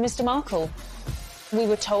over Mr. Markle. We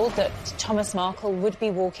were told that Thomas Markle would be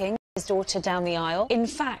walking his daughter down the aisle. In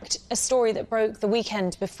fact, a story that broke the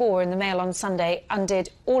weekend before in the Mail on Sunday undid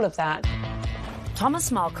all of that.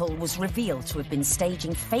 Thomas Markle was revealed to have been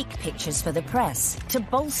staging fake pictures for the press to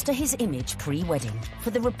bolster his image pre-wedding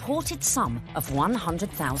for the reported sum of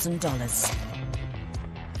 $100,000.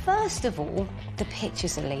 First of all, the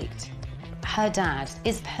pictures are leaked. Her dad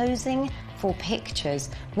is posing for pictures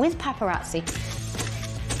with paparazzi.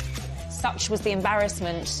 Such was the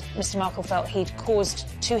embarrassment Mr. Markle felt he'd caused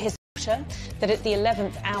to his daughter that at the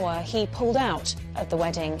 11th hour he pulled out of the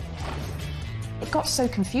wedding. It got so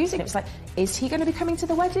confusing. It was like, is he going to be coming to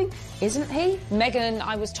the wedding? Isn't he? Meghan,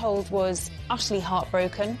 I was told, was utterly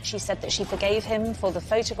heartbroken. She said that she forgave him for the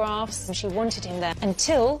photographs and she wanted him there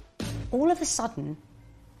until... all of a sudden,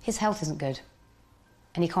 his health isn't good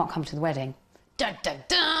and he can't come to the wedding. Dun, dun,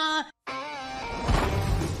 dun!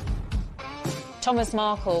 Thomas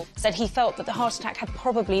Markle said he felt that the heart attack had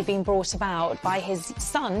probably been brought about by his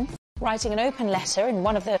son writing an open letter in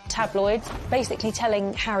one of the tabloids, basically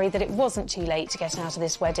telling Harry that it wasn't too late to get out of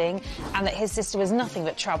this wedding and that his sister was nothing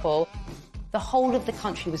but trouble. The whole of the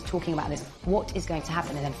country was talking about this. What is going to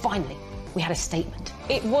happen? And then finally, we had a statement.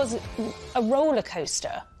 It was a roller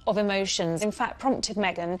coaster of emotions, in fact, prompted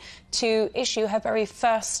Meghan to issue her very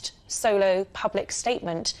first solo public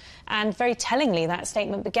statement. And very tellingly, that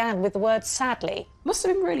statement began with the word sadly. Must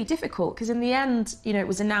have been really difficult, because in the end, you know, it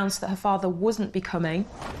was announced that her father wasn't be coming.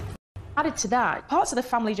 Added to that, parts of the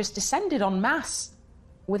family just descended en masse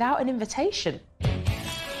without an invitation.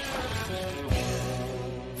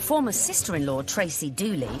 Former sister-in-law Tracy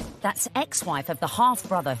Dooley, that's ex-wife of the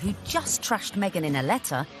half-brother who just trashed Meghan in a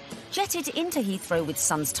letter, jetted into Heathrow with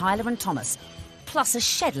sons Tyler and Thomas, plus a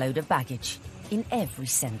shed-load of baggage, in every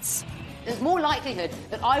sense. There's more likelihood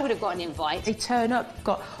that I would have got an invite. They turn up,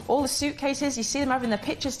 got all the suitcases, you see them having their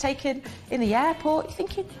pictures taken in the airport, you're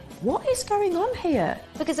thinking, what is going on here?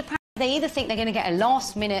 Because apparently they either think they're going to get a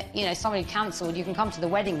last-minute, you know, somebody cancelled, you can come to the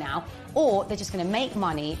wedding now, or they're just going to make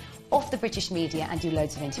money off the British media and do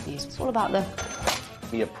loads of interviews. It's all about the...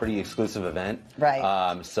 Be a pretty exclusive event.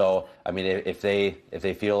 Right. So, I mean, if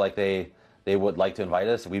they feel like they would like to invite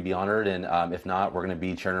us, we'd be honored, and if not, we're going to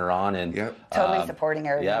be cheering her on and Totally supporting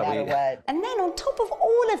her, no matter what. And then on top of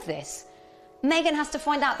all of this, Meghan has to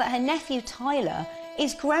find out that her nephew Tyler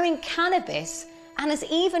is growing cannabis and has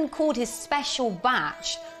even called his special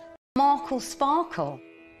batch Markle Sparkle.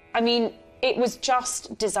 I mean, it was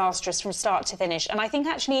just disastrous from start to finish, and I think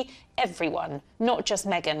actually everyone, not just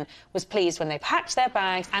Meghan, was pleased when they packed their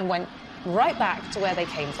bags and went right back to where they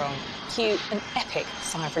came from. Cue an epic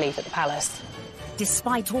sigh of relief at the palace.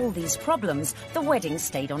 Despite all these problems, the wedding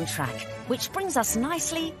stayed on track, which brings us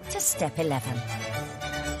nicely to step 11.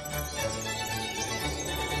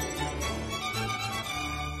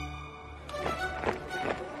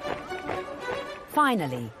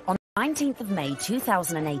 Finally, on the 19th of May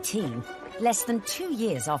 2018, less than 2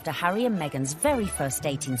 years after Harry and Meghan's very first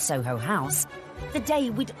date in Soho House, the day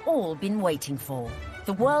we'd all been waiting for.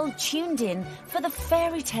 The world tuned in for the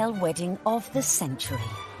fairy tale wedding of the century.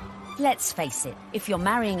 Let's face it, if you're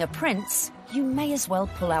marrying a prince, you may as well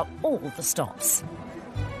pull out all the stops.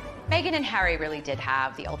 Meghan and Harry really did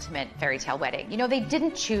have the ultimate fairy tale wedding. You know, they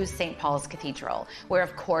didn't choose St. Paul's Cathedral, where,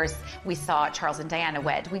 of course, we saw Charles and Diana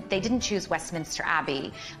wed. They didn't choose Westminster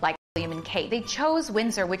Abbey, like William and Kate. They chose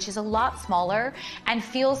Windsor, which is a lot smaller and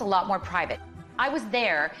feels a lot more private. I was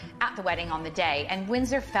there at the wedding on the day, and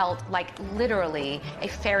Windsor felt like literally a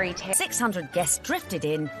fairy tale. 600 guests drifted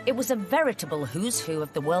in. It was a veritable who's who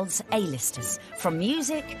of the world's A-listers, from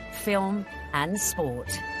music, film, and sport.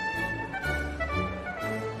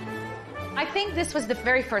 I think this was the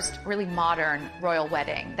very first really modern royal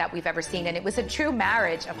wedding that we've ever seen, and it was a true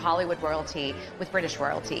marriage of Hollywood royalty with British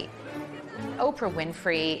royalty. Oprah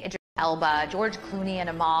Winfrey, Idris Elba, George Clooney and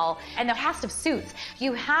Amal, and the cast of Suits.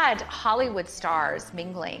 You had Hollywood stars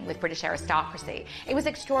mingling with British aristocracy. It was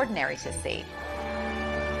extraordinary to see.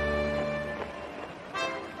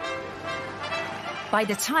 By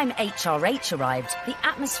the time HRH arrived, the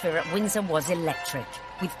atmosphere at Windsor was electric,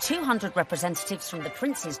 with 200 representatives from the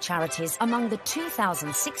Prince's charities among the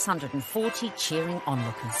 2,640 cheering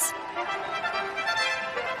onlookers.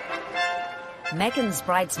 Meghan's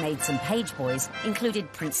bridesmaids and page boys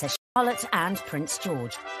included Princess Charlotte and Prince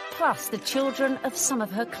George, plus the children of some of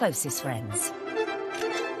her closest friends.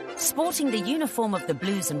 Sporting the uniform of the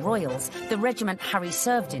Blues and Royals, the regiment Harry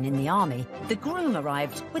served in the army, the groom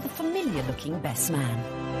arrived with a familiar-looking best man.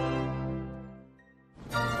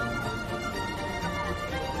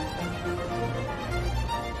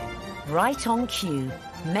 Right on cue,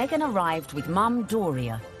 Meghan arrived with Mum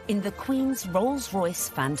Doria in the Queen's Rolls-Royce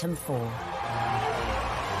Phantom 4.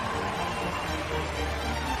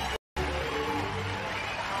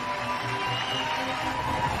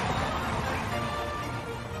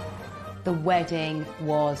 The wedding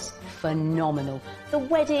was phenomenal. The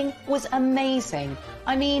wedding was amazing.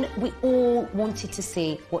 I mean, we all wanted to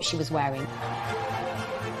see what she was wearing.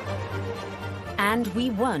 And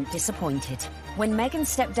we weren't disappointed when Meghan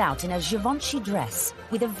stepped out in a Givenchy dress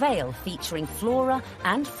with a veil featuring flora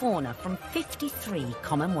and fauna from 53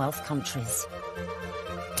 Commonwealth countries.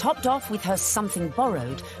 Topped off with her something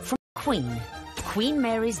borrowed from Queen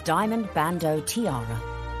Mary's diamond bandeau tiara.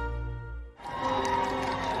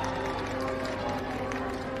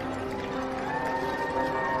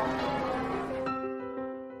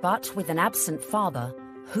 But with an absent father,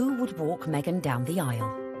 who would walk Meghan down the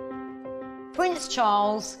aisle? Prince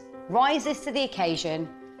Charles rises to the occasion.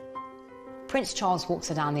 Prince Charles walks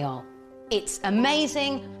her down the aisle. It's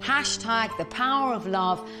amazing. Hashtag the power of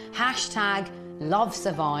love. Hashtag love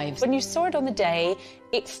survives. When you saw it on the day,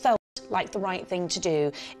 it felt like the right thing to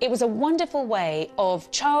do. It was a wonderful way of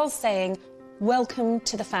Charles saying, welcome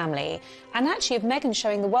to the family, and actually of Meghan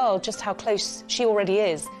showing the world just how close she already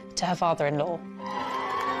is to her father-in-law.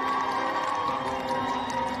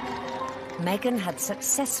 Meghan had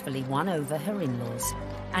successfully won over her in-laws,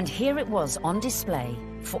 and here it was on display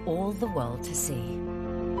for all the world to see.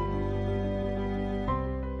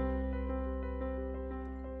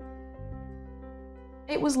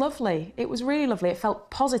 It was lovely. It was really lovely. It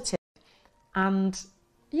felt positive. And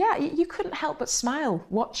yeah, you couldn't help but smile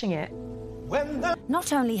watching it.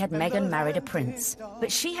 Not only had Meghan married a prince,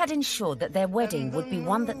 but she had ensured that their wedding would be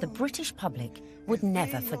one that the British public would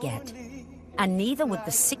never forget. And neither would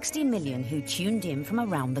the 60 million who tuned in from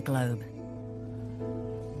around the globe.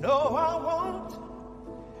 No, I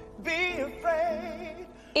won't be afraid.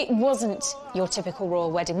 It wasn't your typical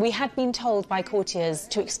royal wedding. We had been told by courtiers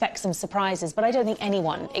to expect some surprises, but I don't think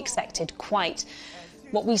anyone expected quite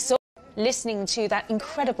what we saw. Listening to that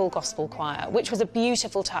incredible gospel choir, which was a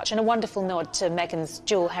beautiful touch and a wonderful nod to Meghan's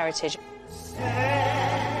dual heritage.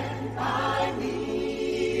 Stand by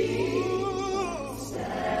me.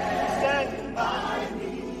 Stand by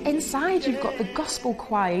me. Inside you've got the gospel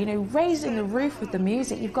choir, you know, raising the roof with the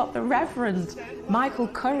music. You've got the Reverend Michael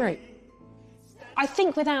Curry. I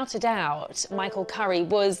think without a doubt, Michael Curry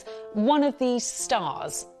was one of the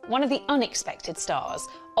stars, one of the unexpected stars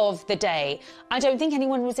of the day. I don't think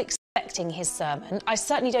anyone was expecting his sermon. I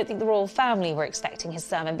certainly don't think the royal family were expecting his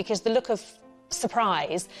sermon, because the look of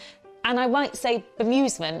surprise, and I might say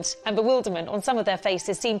bemusement and bewilderment on some of their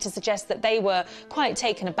faces seemed to suggest that they were quite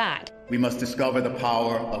taken aback. We must discover the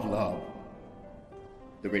power of love,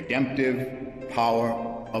 the redemptive power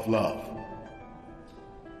of love.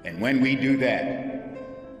 And when we do that,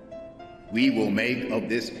 we will make of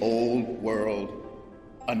this old world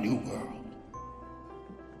a new world.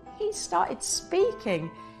 He started speaking.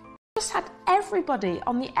 Just had everybody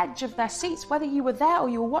on the edge of their seats, whether you were there or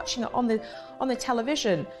you were watching it on the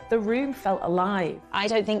television. The room felt alive. I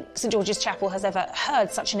don't think St George's Chapel has ever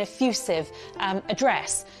heard such an effusive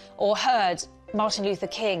address, or heard Martin Luther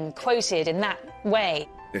King quoted in that way.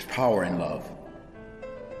 There's power in love.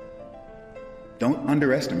 Don't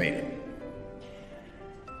underestimate it.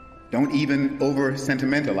 Don't even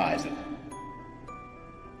over-sentimentalize it.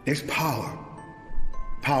 There's power.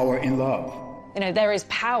 Power in love. You know, there is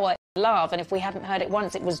power in love, and if we hadn't heard it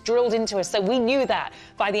once, it was drilled into us, so we knew that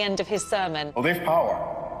by the end of his sermon. Well, there's power.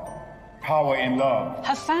 Power in love.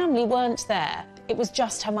 Her family weren't there. It was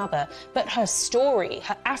just her mother. But her story,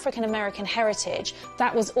 her African-American heritage,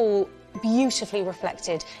 that was all beautifully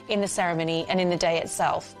reflected in the ceremony and in the day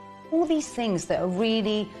itself. All these things that are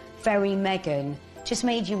really very Meghan just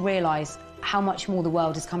made you realise how much more the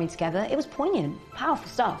world is coming together. It was poignant, powerful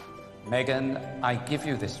stuff. Meghan, I give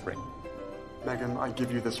you this ring. Meghan, I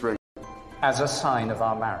give you this ring. As a sign of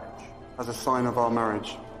our marriage. As a sign of our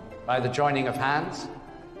marriage. By the joining of hands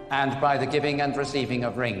and by the giving and receiving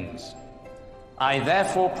of rings. I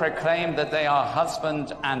therefore proclaim that they are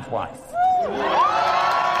husband and wife.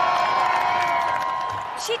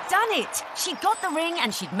 She'd done it. She got the ring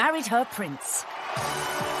and she'd married her prince.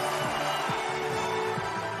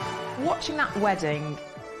 Watching that wedding,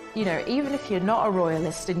 you know, even if you're not a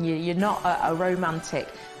royalist and you're not a romantic,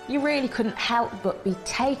 you really couldn't help but be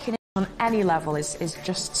taken in on any level. Is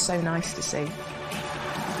just so nice to see.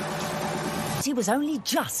 He was only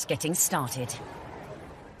just getting started.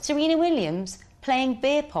 Serena Williams playing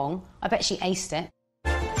beer pong. I bet she aced it.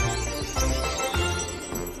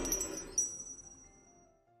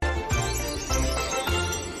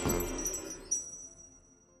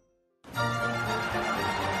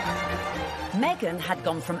 Meghan had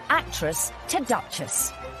gone from actress to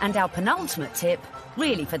duchess. And our penultimate tip,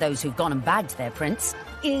 really for those who've gone and bagged their prince,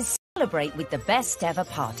 is celebrate with the best ever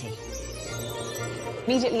party.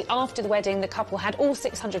 Immediately after the wedding, the couple had all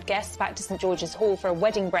 600 guests back to St George's Hall for a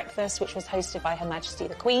wedding breakfast, which was hosted by Her Majesty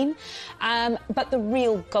the Queen. But the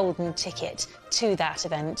real golden ticket to that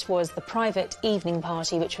event was the private evening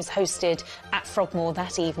party, which was hosted at Frogmore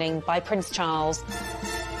that evening by Prince Charles.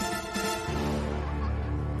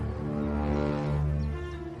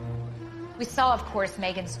 We saw, of course,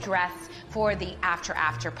 Meghan's dress for the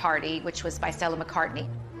after party, which was by Stella McCartney.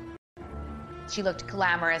 She looked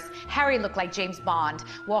glamorous. Harry looked like James Bond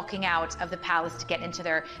walking out of the palace to get into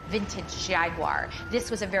their vintage Jaguar. This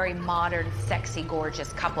was a very modern, sexy,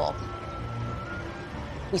 gorgeous couple.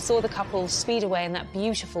 We saw the couple speed away in that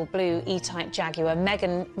beautiful blue E-Type Jaguar.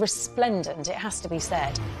 Meghan resplendent, it has to be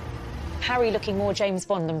said. Harry looking more James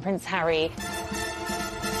Bond than Prince Harry.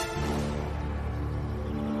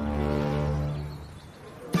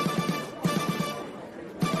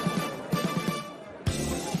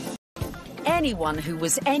 Anyone who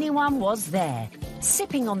was anyone was there.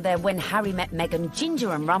 sipping on their When Harry Met Meghan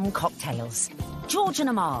ginger and rum cocktails. George and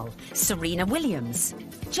Amal, Serena Williams,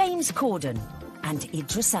 James Corden and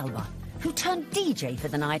Idris Elba, who turned DJ for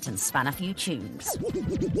the night and span a few tunes.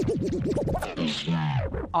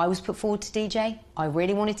 I was put forward to DJ. I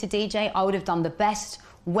really wanted to DJ. I would have done the best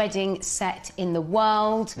wedding set in the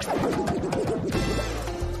world.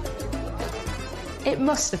 It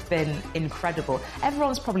must have been incredible.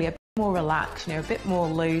 Everyone's probably a bit more relaxed, you know, a bit more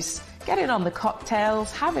loose, getting on the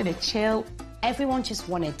cocktails, having a chill. Everyone just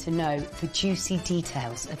wanted to know the juicy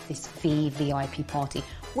details of this VVIP party.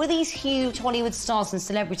 Were these huge Hollywood stars and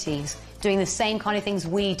celebrities doing the same kind of things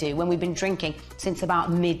we do when we've been drinking since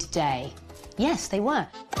about midday? Yes, they were.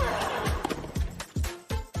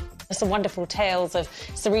 Some wonderful tales of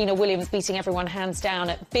Serena Williams beating everyone hands down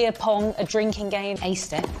at beer pong, a drinking game.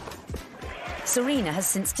 Aced it. Serena has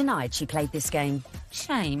since denied she played this game.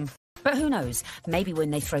 Shame. But who knows, maybe when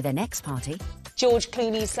they throw their next party. George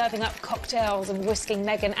Clooney serving up cocktails and whisking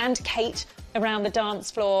Meghan and Kate around the dance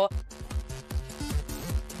floor.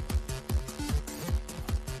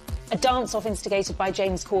 A dance-off instigated by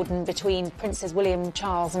James Corden between Princes William,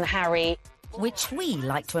 Charles and Harry. Which we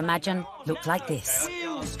like to imagine looked like this.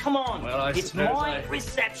 Come on, well, it's my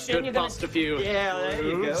reception. Good bust a few. Yeah, there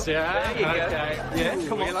you go. Yeah, there you go. Okay. Yeah,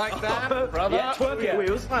 come on. You like that, brother? Yeah, twerk it,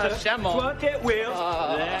 Wheels. Come on. Twerk it, Wheels.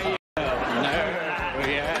 There you go. No,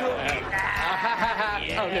 yeah.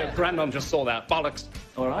 Oh, no, Brandon just saw that. Bollocks.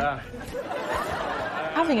 All right.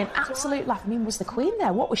 Having an absolute laugh. I mean, was the Queen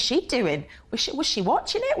there? What was she doing? Was she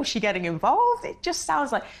watching it? Was she getting involved? It just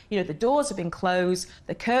sounds like, you know, the doors have been closed,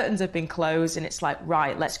 the curtains have been closed, and it's like,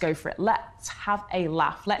 right, let's go for it. Let's have a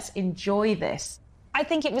laugh. Let's enjoy this. I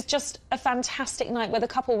think it was just a fantastic night where the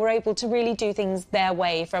couple were able to really do things their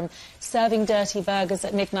way, from serving dirty burgers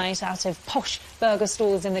at midnight out of posh burger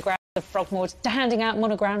stalls in the grounds of Frogmore to handing out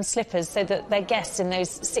monogrammed slippers so that their guests in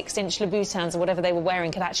those 6-inch Louboutins or whatever they were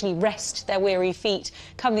wearing could actually rest their weary feet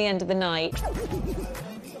come the end of the night.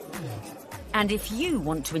 And if you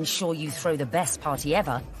want to ensure you throw the best party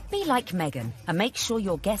ever, be like Meghan and make sure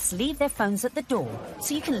your guests leave their phones at the door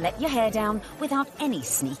so you can let your hair down without any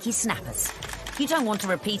sneaky snappers. You don't want a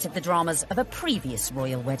repeat of the dramas of a previous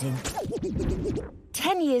royal wedding.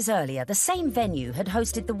 10 years earlier, the same venue had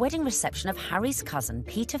hosted the wedding reception of Harry's cousin,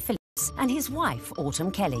 Peter Phillips, and his wife, Autumn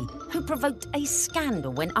Kelly, who provoked a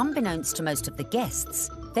scandal when, unbeknownst to most of the guests,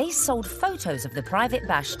 they sold photos of the private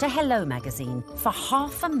bash to Hello magazine for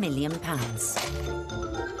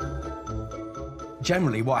 £500,000.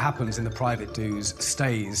 Generally, what happens in the private do's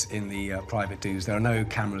stays in the private do's. There are no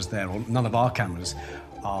cameras there, or none of our cameras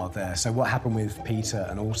are there. So what happened with Peter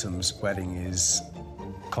and Autumn's wedding is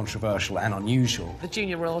controversial and unusual. The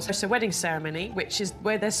junior royals host a wedding ceremony, which is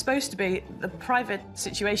where there's supposed to be the private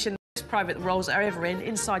situation, most private royals are ever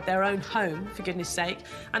inside their own home, for goodness sake.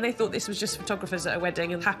 And they thought this was just photographers at a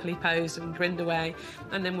wedding and happily posed and grinned away.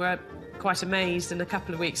 And then were quite amazed in a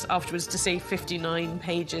couple of weeks afterwards to see 59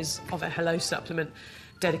 pages of a Hello supplement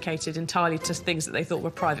dedicated entirely to things that they thought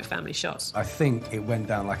were private family shots. I think it went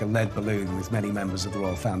down like a lead balloon with many members of the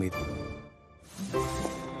royal family.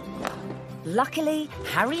 Luckily,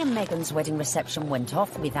 Harry and Meghan's wedding reception went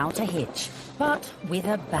off without a hitch, but with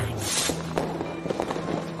a bang.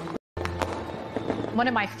 One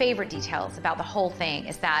of my favorite details about the whole thing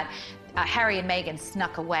is that Harry and Meghan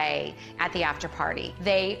snuck away at the after party.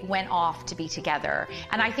 They went off to be together.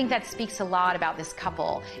 And I think that speaks a lot about this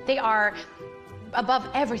couple. They are, above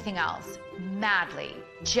everything else, madly,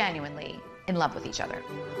 genuinely in love with each other.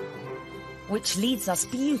 Which leads us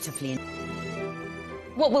beautifully.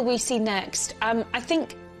 What will we see next? I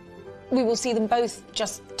think we will see them both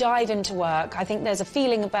just dive into work. I think there's a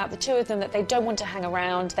feeling about the two of them that they don't want to hang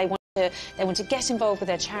around. They want to get involved with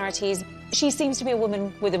their charities. She seems to be a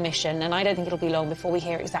woman with a mission, and I don't think it'll be long before we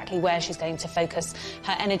hear exactly where she's going to focus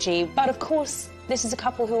her energy. But of course, this is a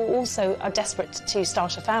couple who also are desperate to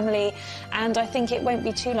start a family, and I think it won't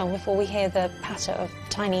be too long before we hear the patter of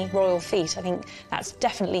tiny royal feet. I think that's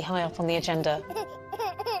definitely high up on the agenda.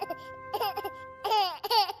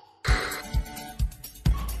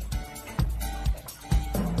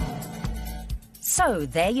 So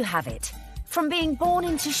there you have it. From being born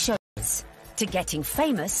into shows, to getting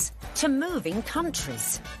famous, to moving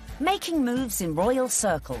countries, making moves in royal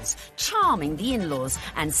circles, charming the in-laws,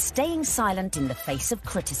 and staying silent in the face of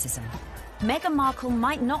criticism. Meghan Markle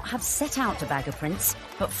might not have set out to bag a prince,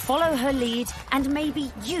 but follow her lead, and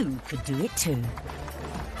maybe you could do it too.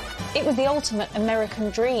 It was the ultimate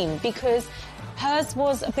American dream, because hers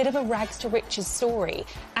was a bit of a rags to riches story,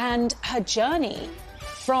 and her journey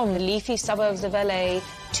from the leafy suburbs of LA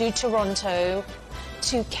to Toronto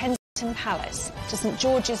to Kensington Palace to St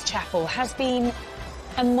George's Chapel has been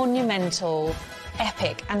A monumental,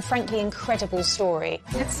 epic and frankly incredible story.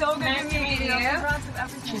 It's so good to meet you.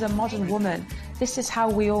 She's a modern woman. This is how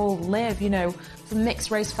we all live, you know, from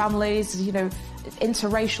mixed-race families, you know,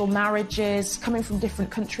 interracial marriages, coming from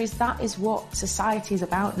different countries. That is what society is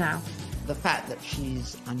about now. The fact that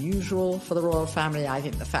she's unusual for the royal family, I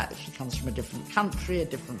think the fact that she comes from a different country, a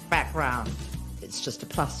different background, it's just a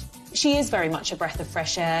plus. She is very much a breath of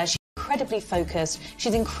fresh air. She's incredibly focused.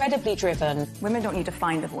 She's incredibly driven. Women don't need to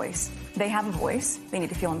find a voice. They have a voice. They need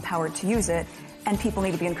to feel empowered to use it, and people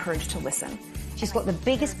need to be encouraged to listen. She's got the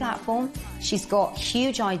biggest platform, she's got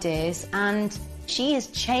huge ideas, and she is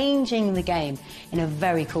changing the game in a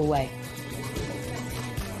very cool way.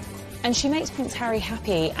 And she makes Prince Harry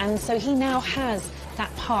happy, and so he now has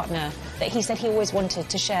that partner that he said he always wanted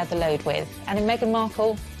to share the load with. And in Meghan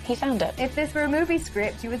Markle, he found it. If this were a movie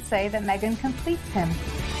script, you would say that Meghan completes him.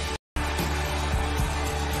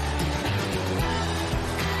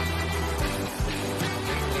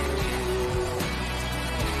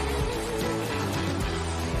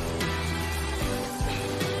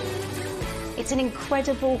 It's an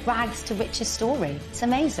incredible rags to riches story. It's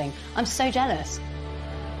amazing. I'm so jealous.